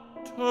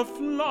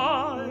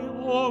butterfly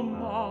or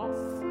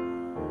moth,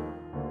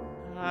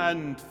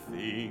 and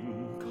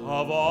think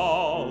of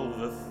all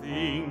the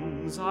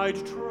things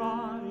I'd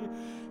try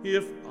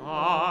if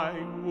I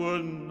were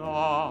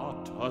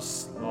not a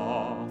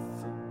sloth.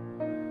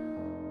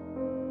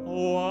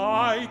 Oh,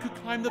 I could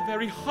climb the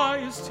very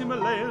highest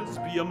Himalayas,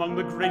 be among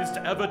the greatest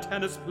ever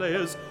tennis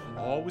players,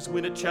 always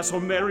win at chess or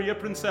marry a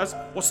princess,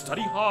 or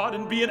study hard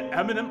and be an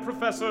eminent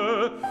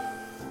professor.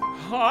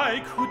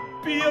 I could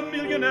be a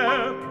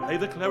millionaire, play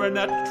the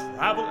clarinet,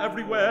 travel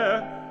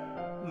everywhere,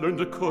 learn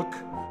to cook,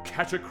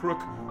 catch a crook,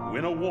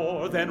 win a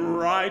war, then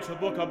write a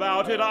book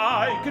about it.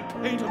 I could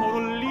paint a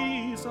Mona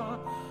Lisa,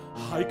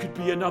 I could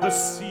be another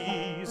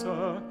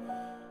Caesar,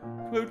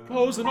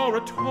 compose an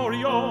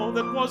oratorio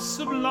that was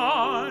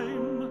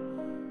sublime.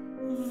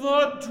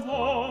 The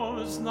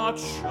door's not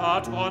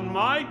shut on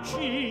my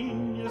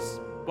genius,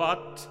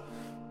 but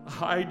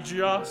I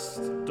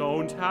just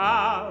don't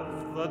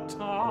have the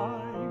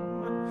time.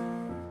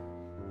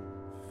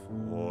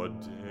 For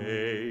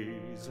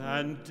days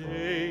and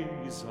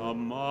days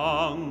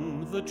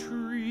among the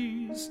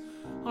trees,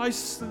 I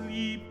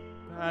sleep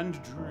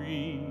and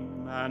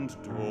dream and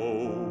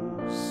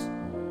doze,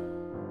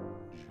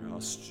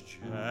 just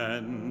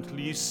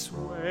gently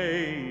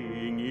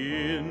swaying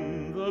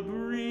in the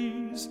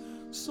breeze,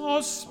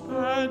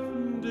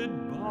 suspended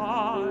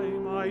by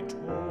my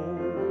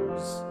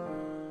toes,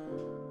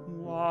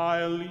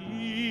 while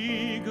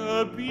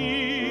eager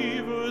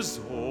beavers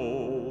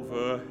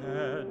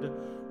overhead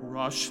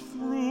rush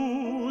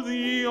through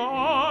the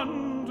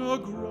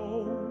undergrowth.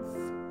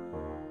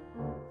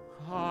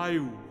 I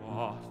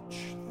watch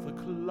the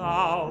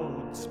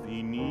clouds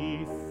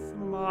beneath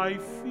my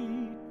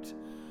feet.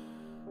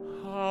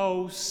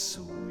 How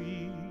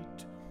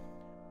sweet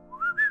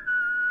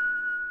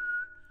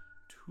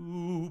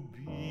to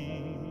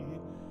be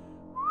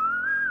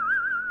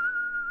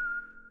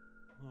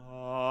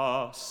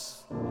a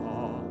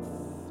sloth.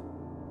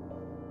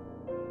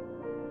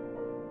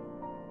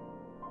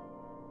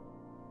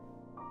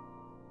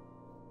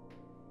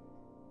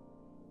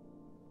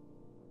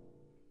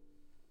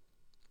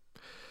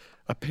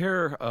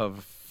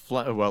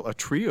 A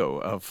trio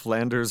of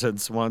Flanders and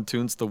Swan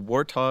tunes, the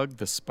warthog,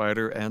 the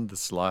spider, and the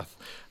sloth.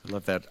 I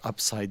love that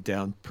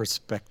upside-down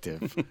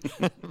perspective.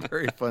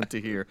 Very fun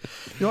to hear.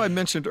 You know, I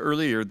mentioned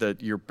earlier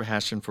that your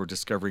passion for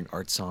discovering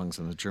art songs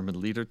and the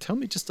German lieder. Tell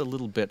me just a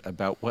little bit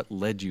about what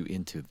led you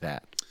into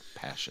that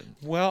passion.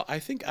 Well, I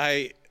think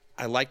I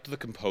liked the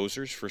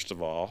composers, first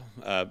of all.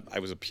 I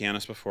was a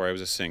pianist before I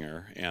was a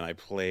singer, and I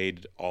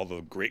played all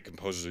the great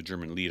composers of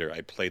German lieder.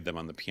 I played them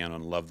on the piano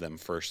and loved them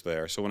first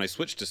there. So when I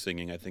switched to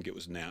singing, I think it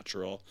was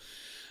natural.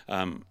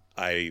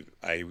 I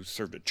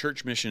served a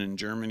church mission in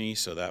Germany,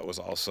 so that was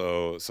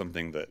also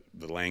something that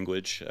the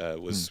language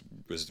was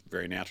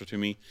very natural to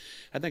me.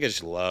 I think I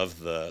just love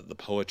the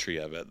poetry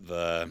of it,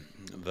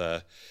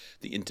 the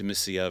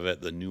intimacy of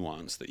it, the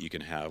nuance that you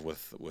can have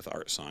with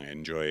art song. I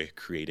enjoy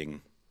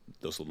creating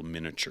those little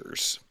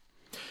miniatures.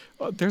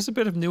 Well, there's a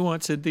bit of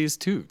nuance in these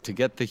too, to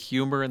get the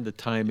humor and the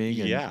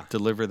timing and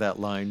deliver that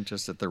line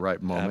just at the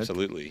right moment.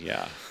 Absolutely,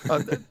 yeah.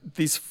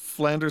 These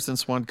Flanders and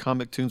Swan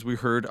comic tunes we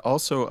heard.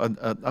 Also,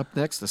 up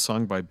next, a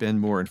song by Ben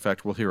Moore. In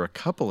fact, we'll hear a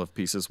couple of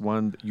pieces.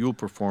 One you'll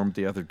perform,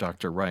 the other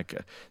Dr. Reich.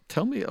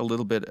 Tell me a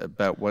little bit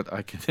about what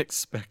I can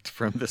expect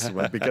from this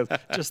one, because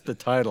just the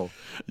title.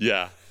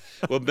 Yeah.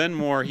 Well, Ben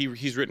Moore,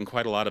 he's written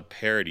quite a lot of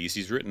parodies.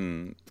 He's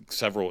written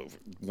several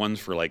ones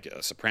for like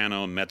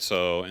soprano,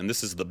 mezzo, and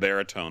this is the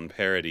baritone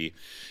parody.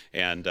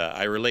 And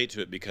I relate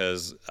to it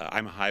because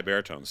I'm a high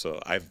baritone,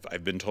 so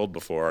I've been told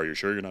before, "Are you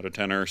sure you're not a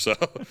tenor?" So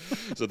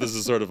this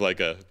is sort of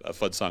like a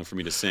fun song for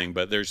me to sing.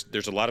 But there's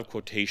a lot of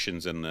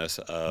quotations in this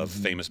of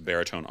famous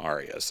baritone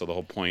arias. So the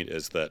whole point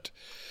is that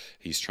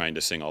he's trying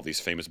to sing all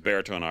these famous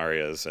baritone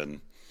arias,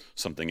 and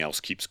something else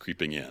keeps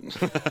creeping in.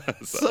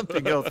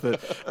 Something else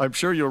that I'm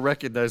sure you'll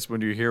recognize when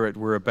you hear it.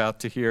 We're about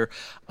to hear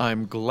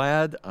 "I'm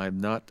Glad I'm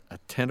Not a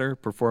Tenor,"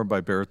 performed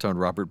by baritone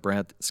Robert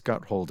Brandt,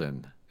 Scott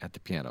Holden at the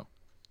piano.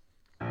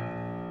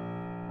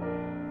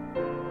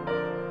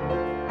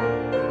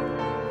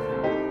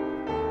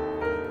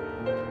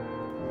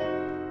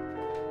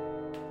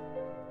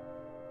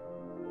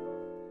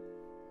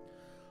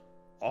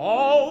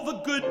 All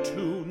the good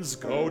tunes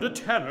go to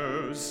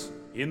tenors.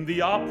 In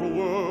the opera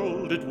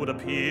world it would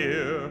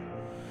appear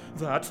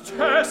that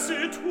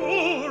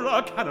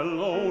tessitura can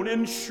alone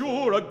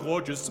ensure a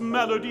gorgeous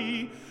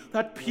melody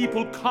that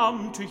people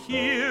come to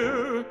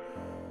hear.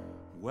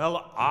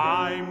 Well,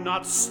 I'm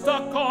not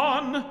stuck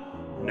on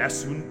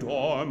Nessun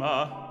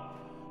Dorma,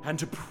 and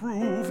to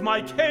prove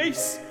my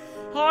case,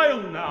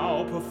 I'll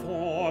now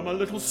perform a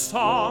little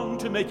song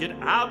to make it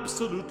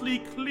absolutely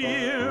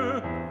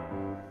clear.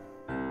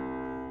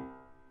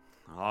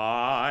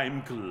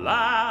 I'm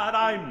glad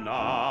I'm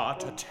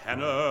not a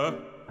tenor,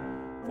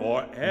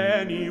 for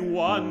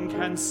anyone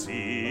can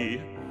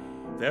see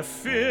they're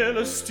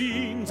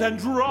Philistines and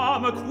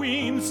drama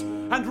queens,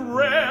 and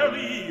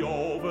rarely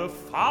over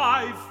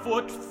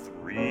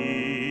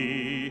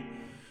 5'3".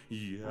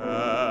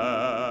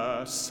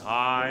 Yes,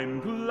 I'm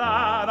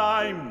glad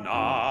I'm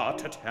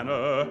not a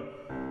tenor.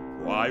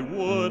 Why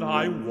would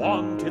I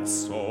want it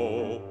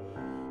so,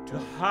 to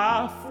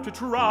have to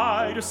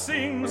try to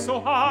sing so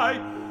high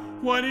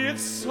when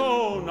it's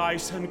so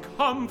nice and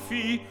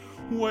comfy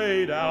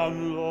way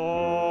down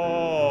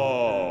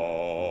low?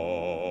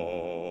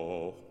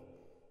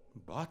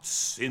 But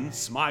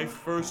since my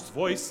first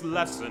voice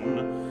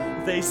lesson,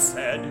 they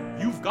said,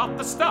 you've got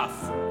the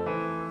stuff.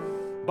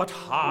 But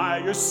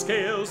higher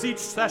scales each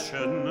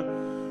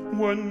session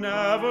were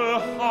never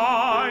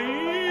high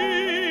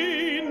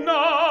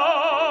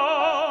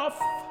enough.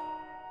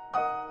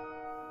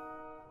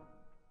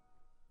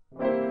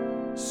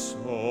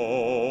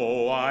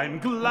 So I'm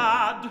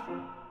glad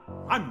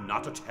I'm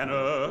not a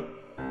tenor,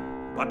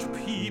 but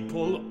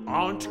people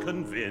aren't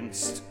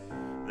convinced.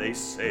 They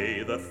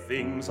say the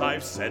things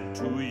I've said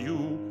to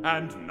you,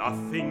 and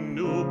nothing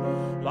new,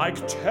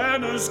 like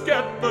tenors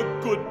get the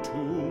good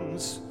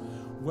tunes.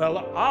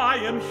 Well, I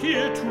am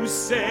here to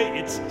say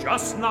it's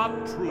just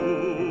not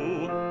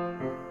true.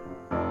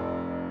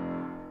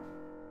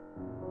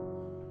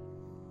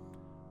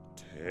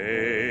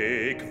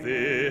 Take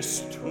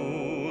this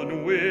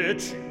tune,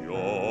 which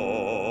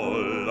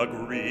you'll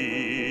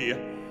agree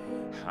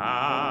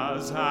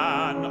has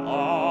an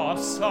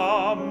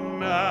awesome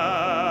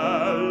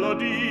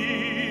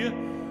melody.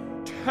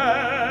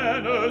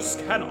 Tenors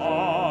can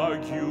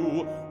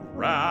argue,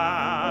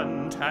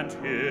 rant and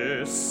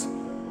hiss.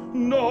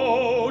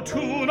 No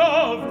tune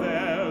of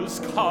theirs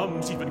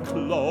comes even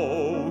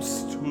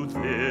close to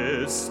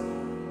this.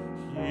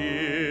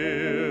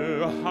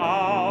 Hear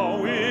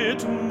how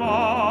it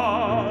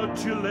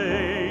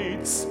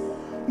modulates.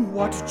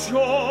 What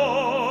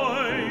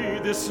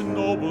joy this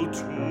noble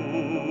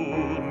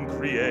tune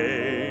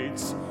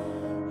creates.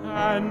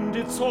 And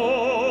it's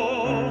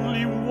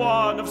only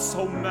one of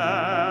so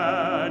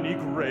many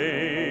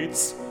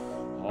greats,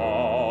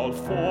 all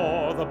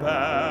for the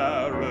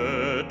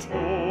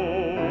baritone.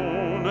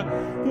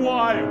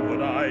 Why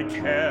would I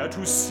care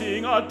to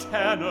sing a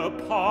tenor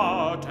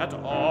part at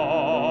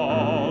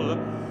all?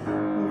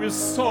 With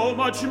so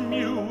much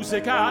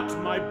music at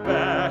my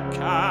beck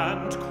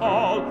and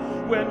call,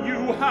 when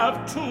you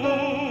have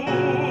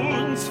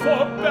tunes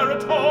for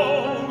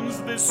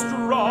baritones this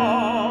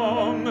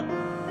strong,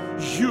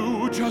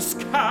 you just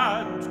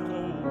can't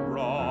go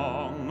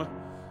wrong.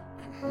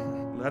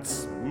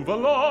 Let's move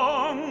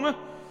along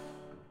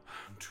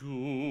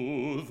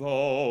to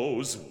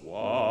those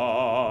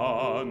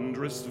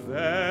wondrous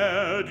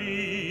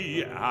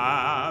Verdi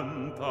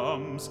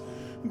anthems,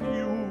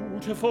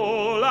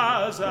 beautiful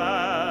as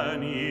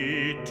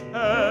any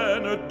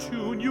tenor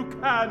tune you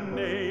can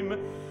name,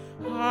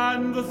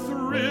 and the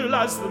thrill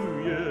as the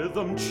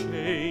rhythm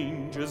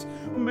changes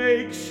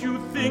makes you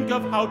think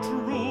of how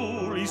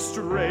truly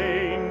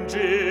strange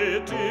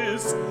it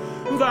is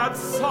that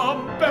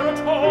some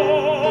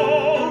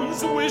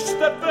baritones wish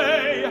that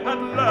they had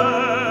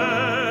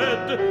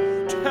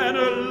led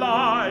tenor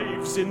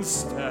lives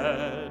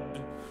instead.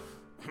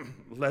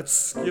 Let's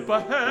skip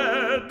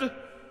ahead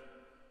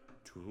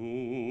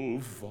to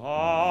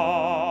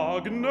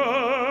Wagner,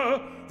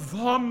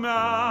 the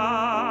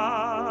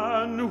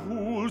man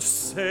who'll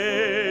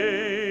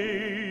save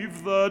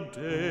the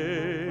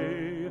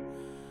day.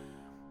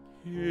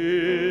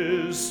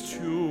 His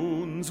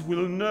tunes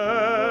will never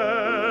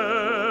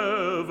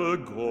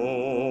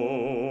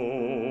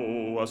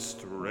go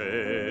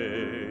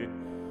astray,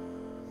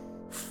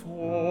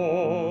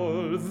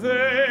 for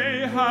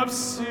they have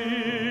simply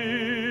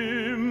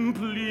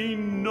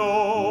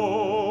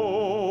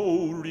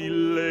no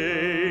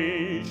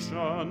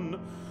relation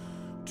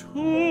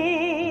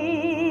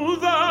to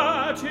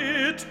that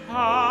Italian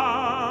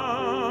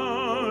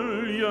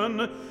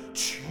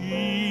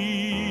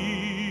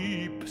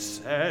cheap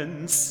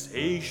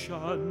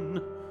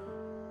sensation.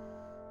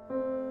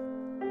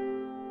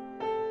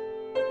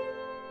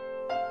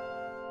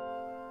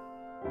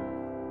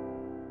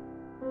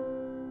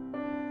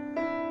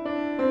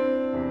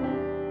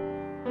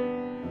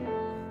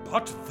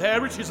 But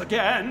there it is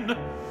again.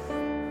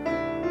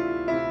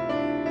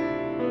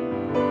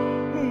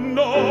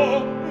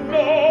 No,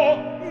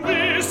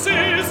 this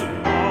is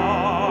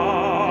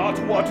not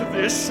what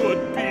this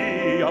should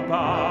be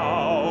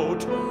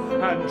about.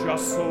 And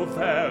just so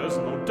there's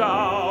no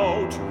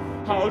doubt,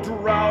 I'll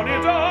drown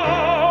it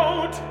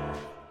out.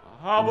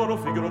 Abro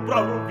Figaro,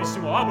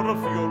 bravissimo, abro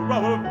Figaro,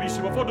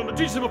 bravissimo,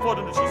 fortunatissimo,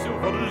 fortunatissimo,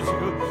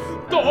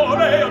 fortunatissimo. Do,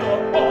 re, do,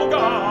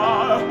 oga.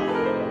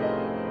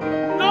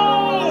 No!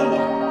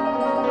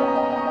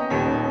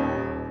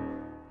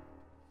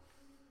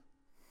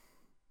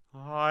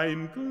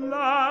 I'm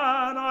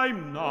glad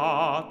I'm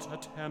not a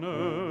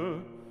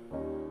tenor.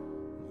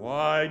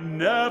 Why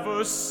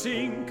never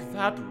sink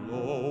that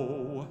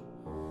low?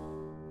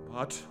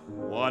 But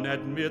one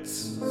admits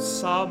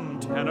some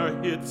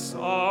tenor hits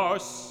are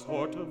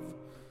sort of,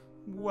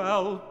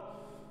 well,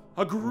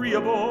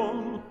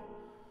 agreeable.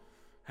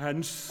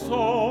 And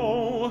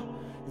so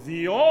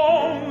the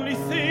only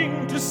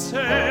thing to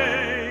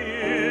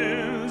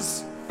say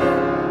is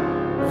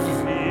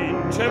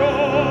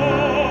vincerò.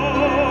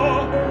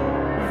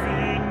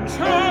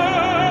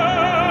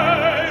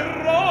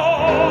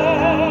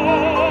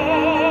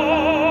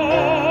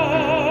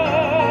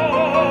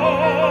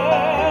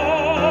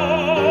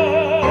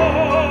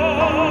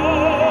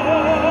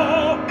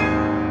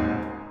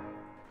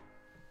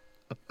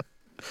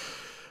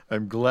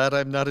 I'm Glad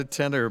I'm Not a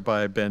Tenor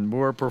by Ben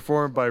Moore,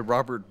 performed by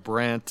Robert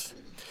Brandt.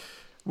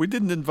 We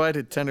didn't invite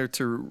a tenor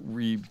to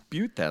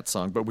rebuke that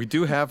song, but we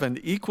do have an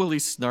equally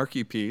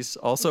snarky piece,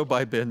 also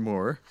by Ben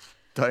Moore.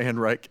 Diane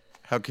Reich,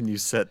 how can you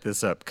set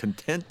this up?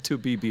 Content to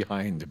be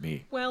behind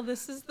me. Well,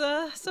 this is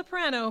the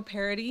soprano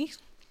parody.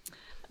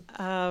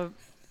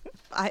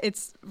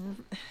 It's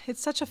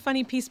such a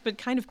funny piece, but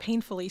kind of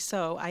painfully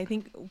so. I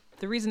think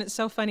the reason it's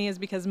so funny is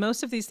because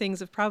most of these things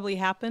have probably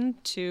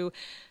happened to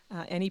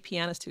any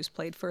pianist who's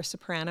played for a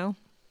soprano.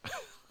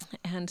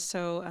 And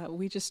so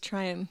we just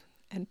try and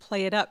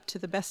play it up to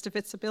the best of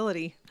its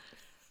ability.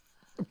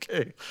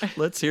 Okay,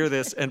 let's hear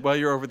this. And while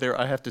you're over there,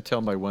 I have to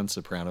tell my one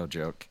soprano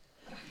joke.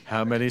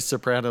 How many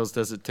sopranos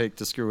does it take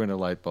to screw in a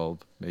light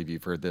bulb? Maybe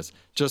you've heard this.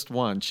 Just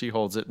one. She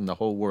holds it and the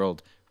whole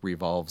world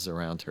revolves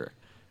around her.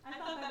 I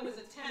thought that was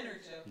a tenor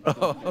joke.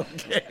 Oh,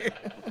 okay.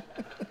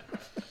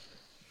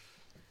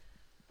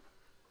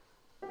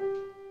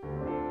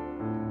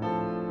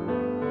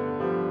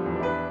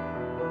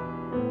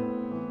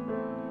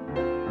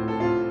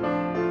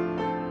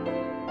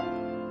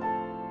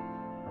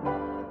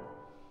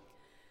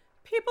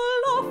 People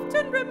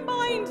often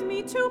remind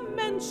me to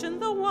mention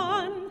the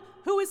one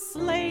who is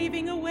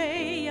slaving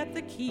away at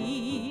the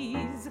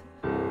keys.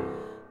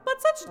 But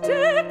such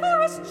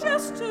decorous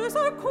gestures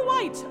are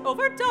quite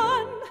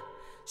overdone.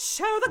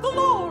 Share the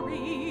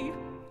glory,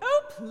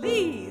 oh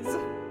please.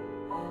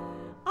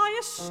 I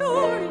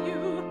assure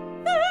you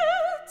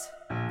that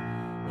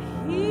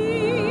he's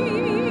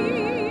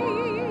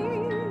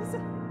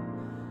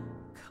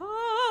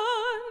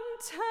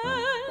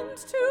content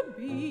to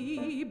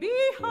be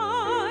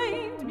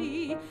behind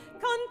me,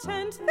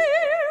 content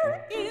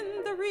there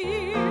in the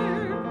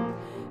rear,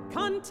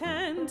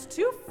 content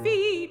to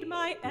feed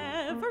my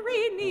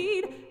every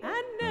need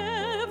and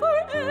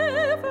never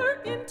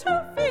ever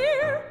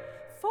interfere,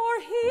 for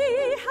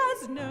he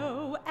has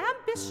no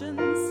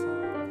ambitions.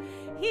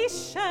 He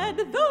shed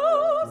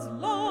those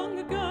long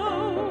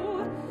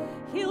ago.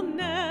 He'll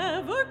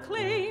never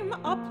claim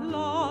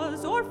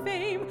applause or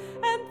fame,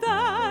 and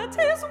that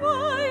is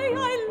why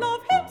I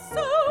love him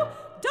so.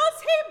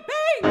 Does he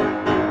beg?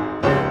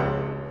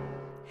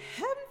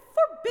 Heaven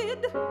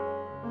forbid.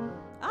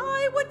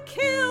 I would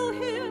kill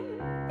him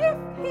if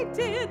he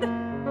did.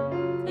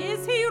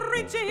 Is he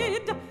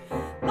rigid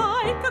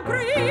like a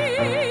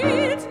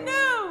grid?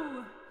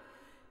 No.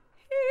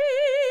 He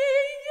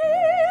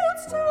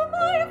yields to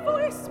my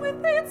voice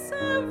with its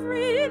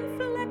every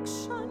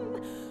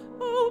inflection,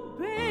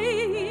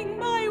 obeying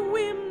my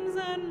whims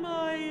and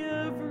my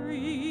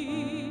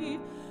every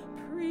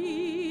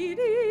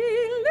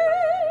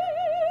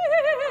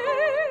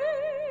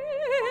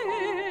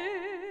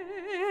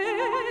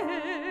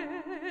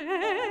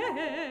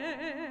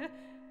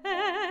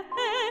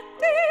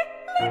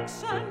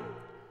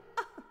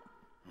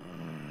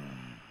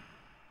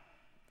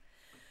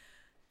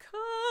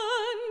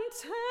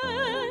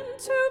Content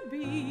to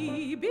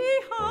be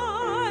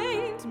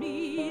behind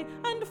me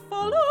and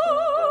follow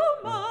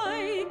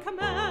my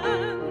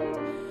command,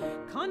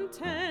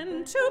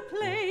 content to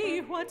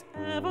play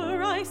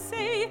whatever I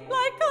say,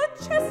 like a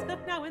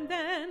chestnut now and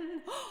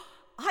then.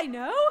 I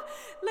know,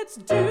 let's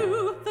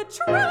do the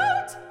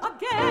trout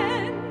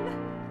again.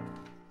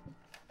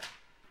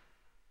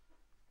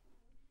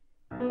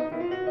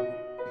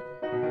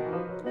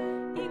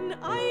 In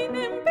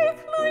einem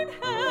Bächlein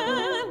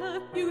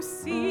helle, you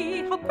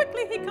see how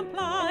quickly he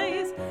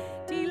complies.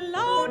 Die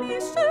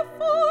launische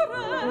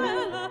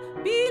Forelle,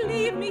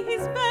 believe me,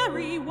 he's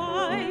very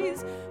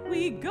wise.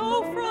 We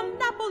go from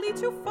Napoli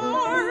to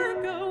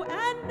Fargo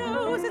and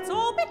knows it's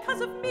all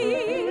because of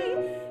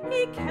me.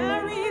 He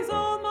carries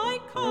all my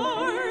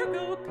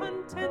cargo,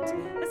 content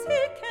as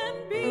he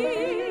can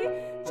be.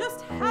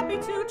 Just happy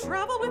to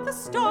travel with the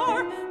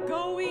star,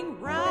 going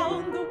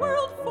round the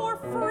world for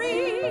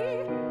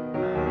free.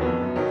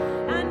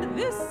 And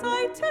this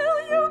I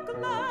tell you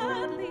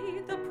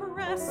gladly, the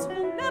press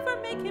will never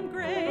make him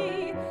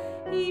gray.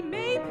 He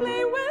may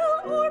play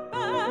well or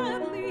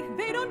badly,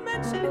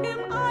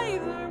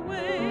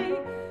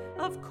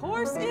 Of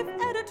course, if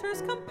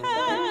editors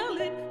compel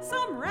it,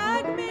 some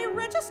rag may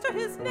register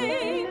his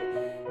name.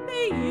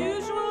 They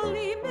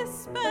usually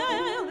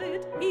misspell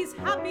it. He's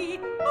happy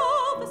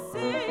all the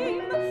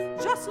same.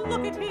 Just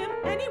look at him,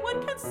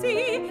 anyone can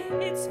see.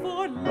 It's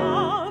for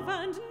love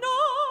and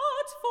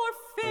not for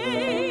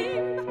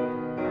fame.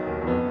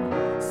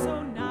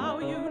 So now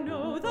you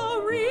know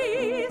the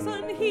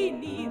reason he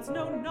needs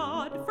no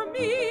nod from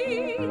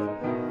me.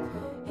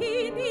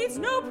 He needs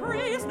no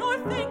praise nor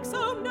thanks,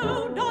 oh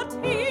no, not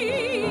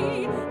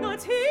he,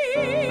 not he.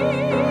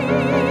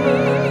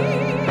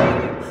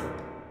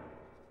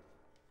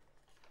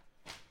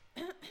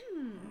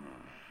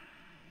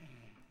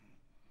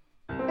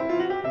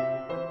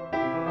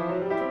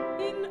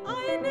 In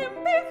einem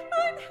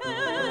Bächlein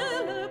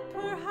helle,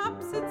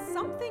 perhaps it's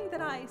something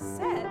that I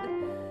said.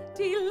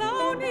 Die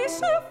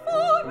launische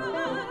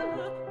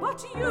Forelle,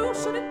 but you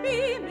shouldn't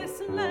be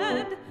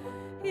misled.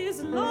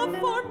 His love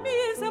for me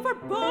is ever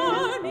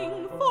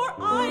burning, for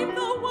I'm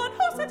the one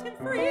who set him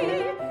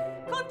free.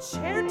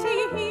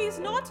 Concerti he's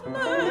not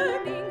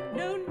learning,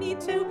 no need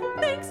to,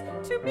 thanks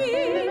to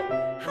me.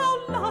 How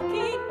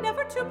lucky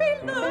never to be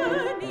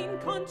learning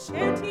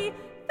concerti,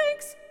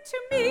 thanks to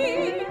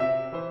me.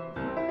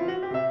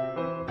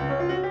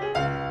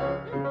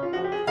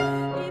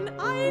 In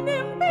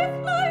einem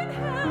Bächlein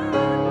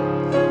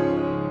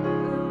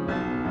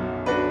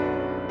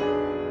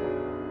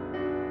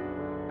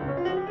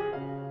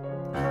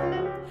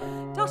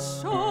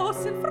das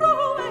schoss in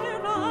frohe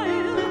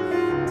Eil.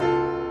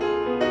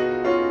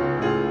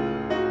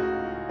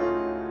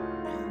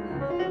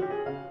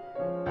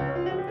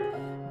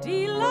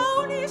 Die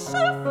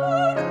launische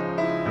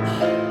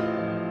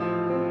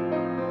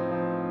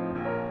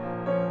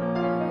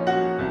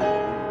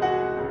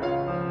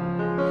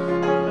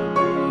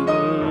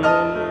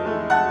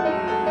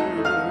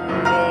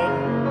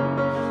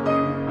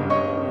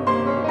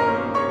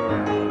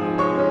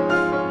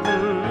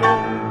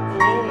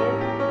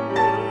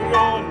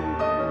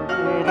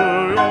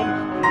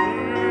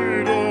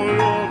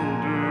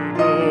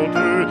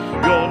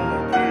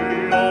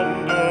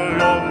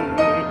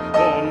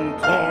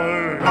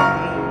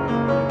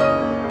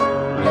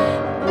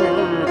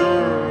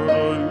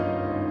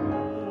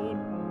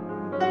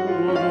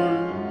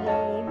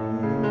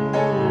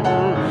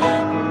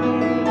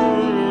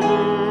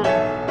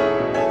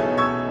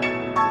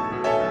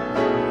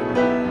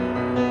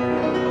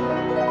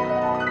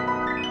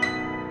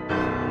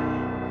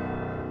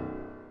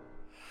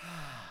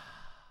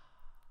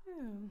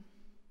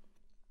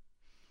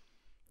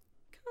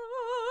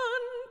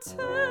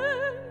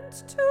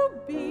content to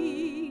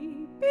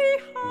be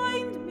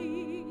behind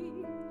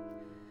me.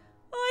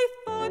 I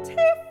thought he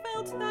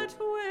felt that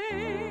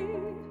way.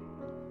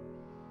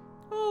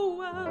 Oh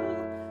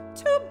well,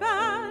 too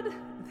bad,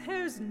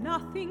 there's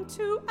nothing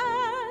to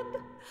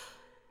add.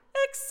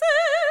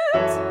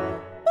 Except,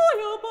 boy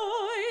oh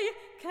boy,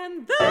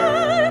 can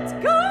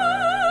that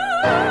guy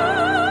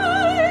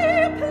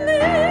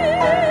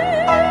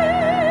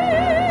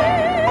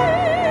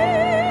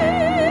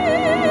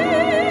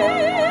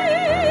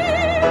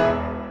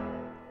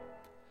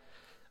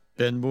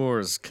Ben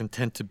Moore's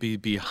Content to Be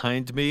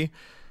Behind Me.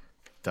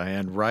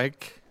 Diane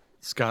Reich,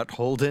 Scott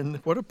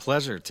Holden. What a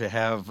pleasure to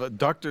have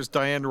Doctors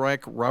Diane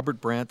Reich,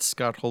 Robert Brandt,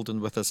 Scott Holden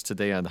with us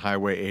today on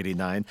Highway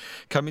 89,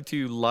 coming to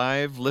you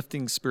live,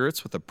 lifting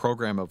spirits with a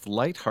program of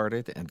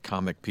lighthearted and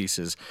comic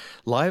pieces.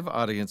 Live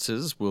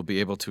audiences will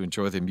be able to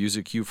enjoy the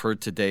music you've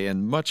heard today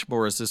and much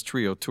more as this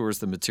trio tours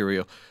the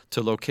material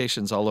to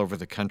locations all over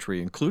the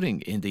country,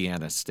 including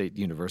Indiana State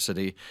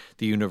University,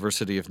 the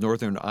University of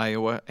Northern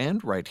Iowa,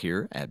 and right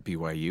here at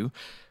BYU.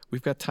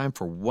 We've got time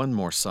for one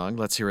more song.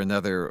 Let's hear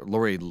another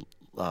Lori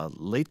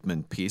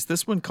Laitman piece,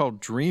 this one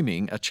called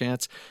Dreaming, a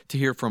chance to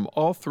hear from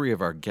all three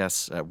of our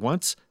guests at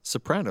once,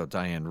 soprano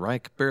Diane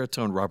Reich,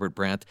 baritone Robert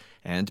Brandt,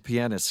 and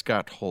pianist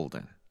Scott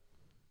Holden.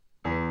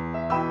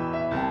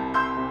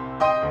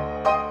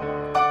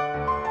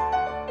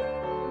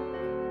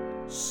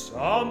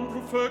 Some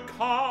prefer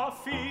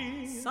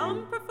coffee,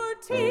 some prefer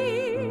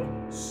tea,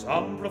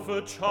 some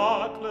prefer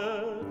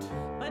chocolate,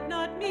 but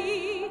not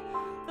me.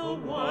 The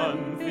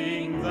one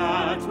thing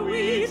that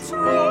we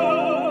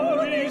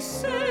truly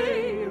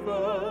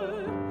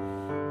savor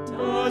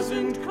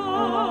doesn't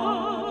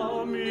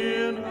come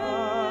in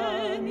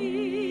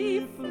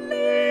any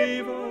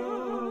flavor.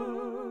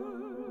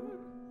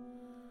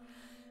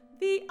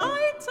 The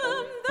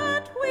item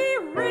that we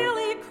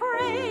really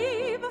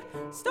crave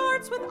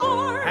starts with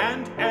R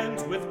and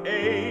ends with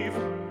Ave.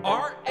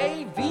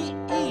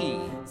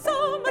 R-A-V-E.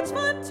 So much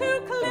fun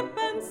to clip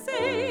and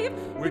save.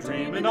 We're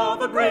dreaming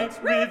of a great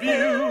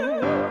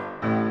review.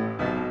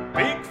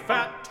 Big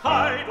fat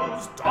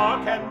titles,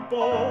 dark and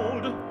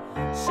bold.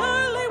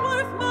 Surely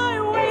worth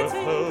my weight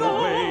in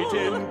gold. Weight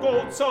in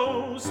gold,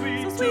 so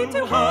sweet, so sweet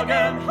to hug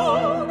and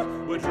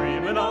hold. We're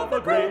dreaming of a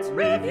great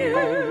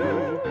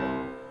review.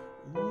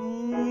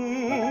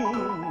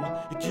 Ooh,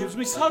 it gives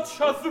me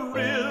such a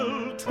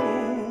thrill to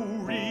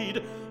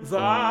read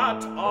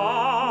that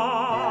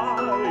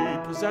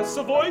I possess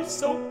a voice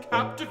so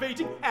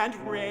captivating and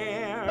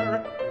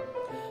rare.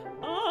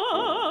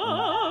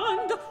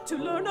 to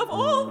learn of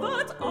all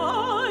that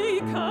I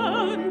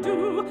can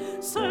do.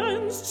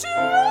 Sends chills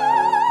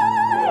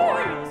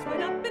right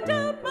up and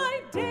down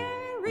my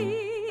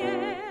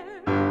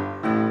derriere.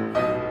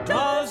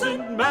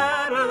 Doesn't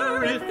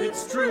matter if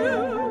it's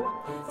true,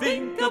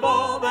 think of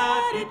all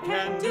that it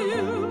can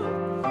do.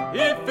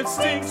 If it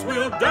stinks,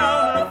 we'll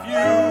down a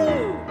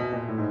few.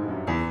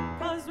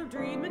 'Cause we're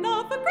dreaming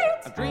of a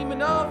great,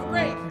 Dreaming of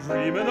great.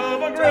 Dreaming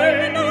of a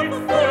great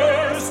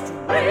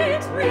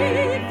first-rate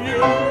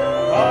review.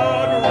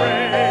 A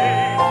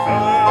great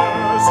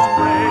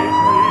first-rate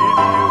review.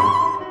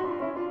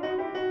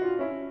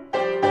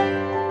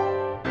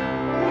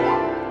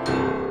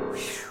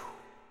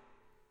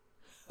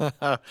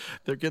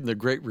 They're getting a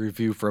great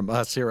review from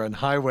us here on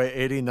Highway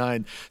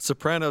 89.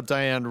 Soprano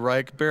Diane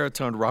Reich,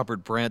 baritone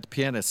Robert Brandt,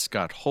 pianist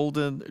Scott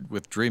Holden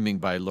with Dreaming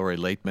by Lori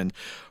Laitman.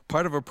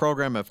 Part of a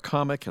program of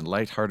comic and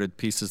lighthearted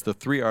pieces, the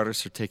three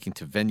artists are taking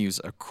to venues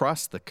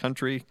across the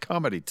country.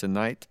 Comedy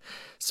tonight.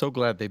 So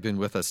glad they've been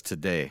with us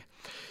today.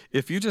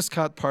 If you just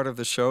caught part of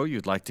the show,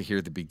 you'd like to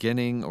hear the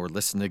beginning or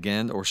listen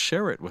again or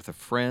share it with a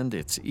friend,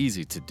 it's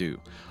easy to do.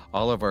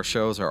 All of our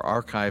shows are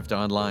archived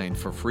online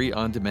for free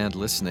on-demand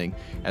listening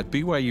at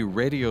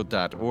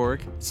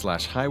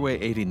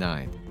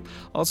byuradio.org/highway89.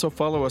 Also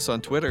follow us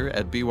on Twitter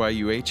at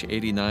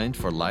BYUH89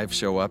 for live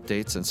show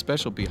updates and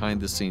special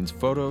behind-the-scenes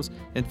photos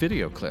and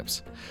video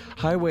clips.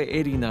 Highway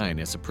 89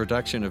 is a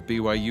production of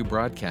BYU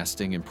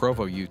Broadcasting in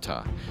Provo,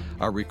 Utah.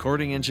 Our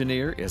recording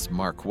engineer is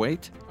Mark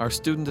Waite. Our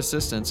student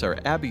assistants are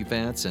Abby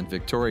Vance and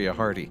Victoria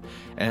Hardy.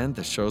 And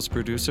the show's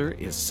producer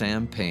is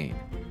Sam Payne.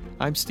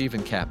 I'm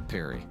Stephen Kapp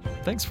Perry.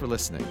 Thanks for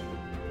listening.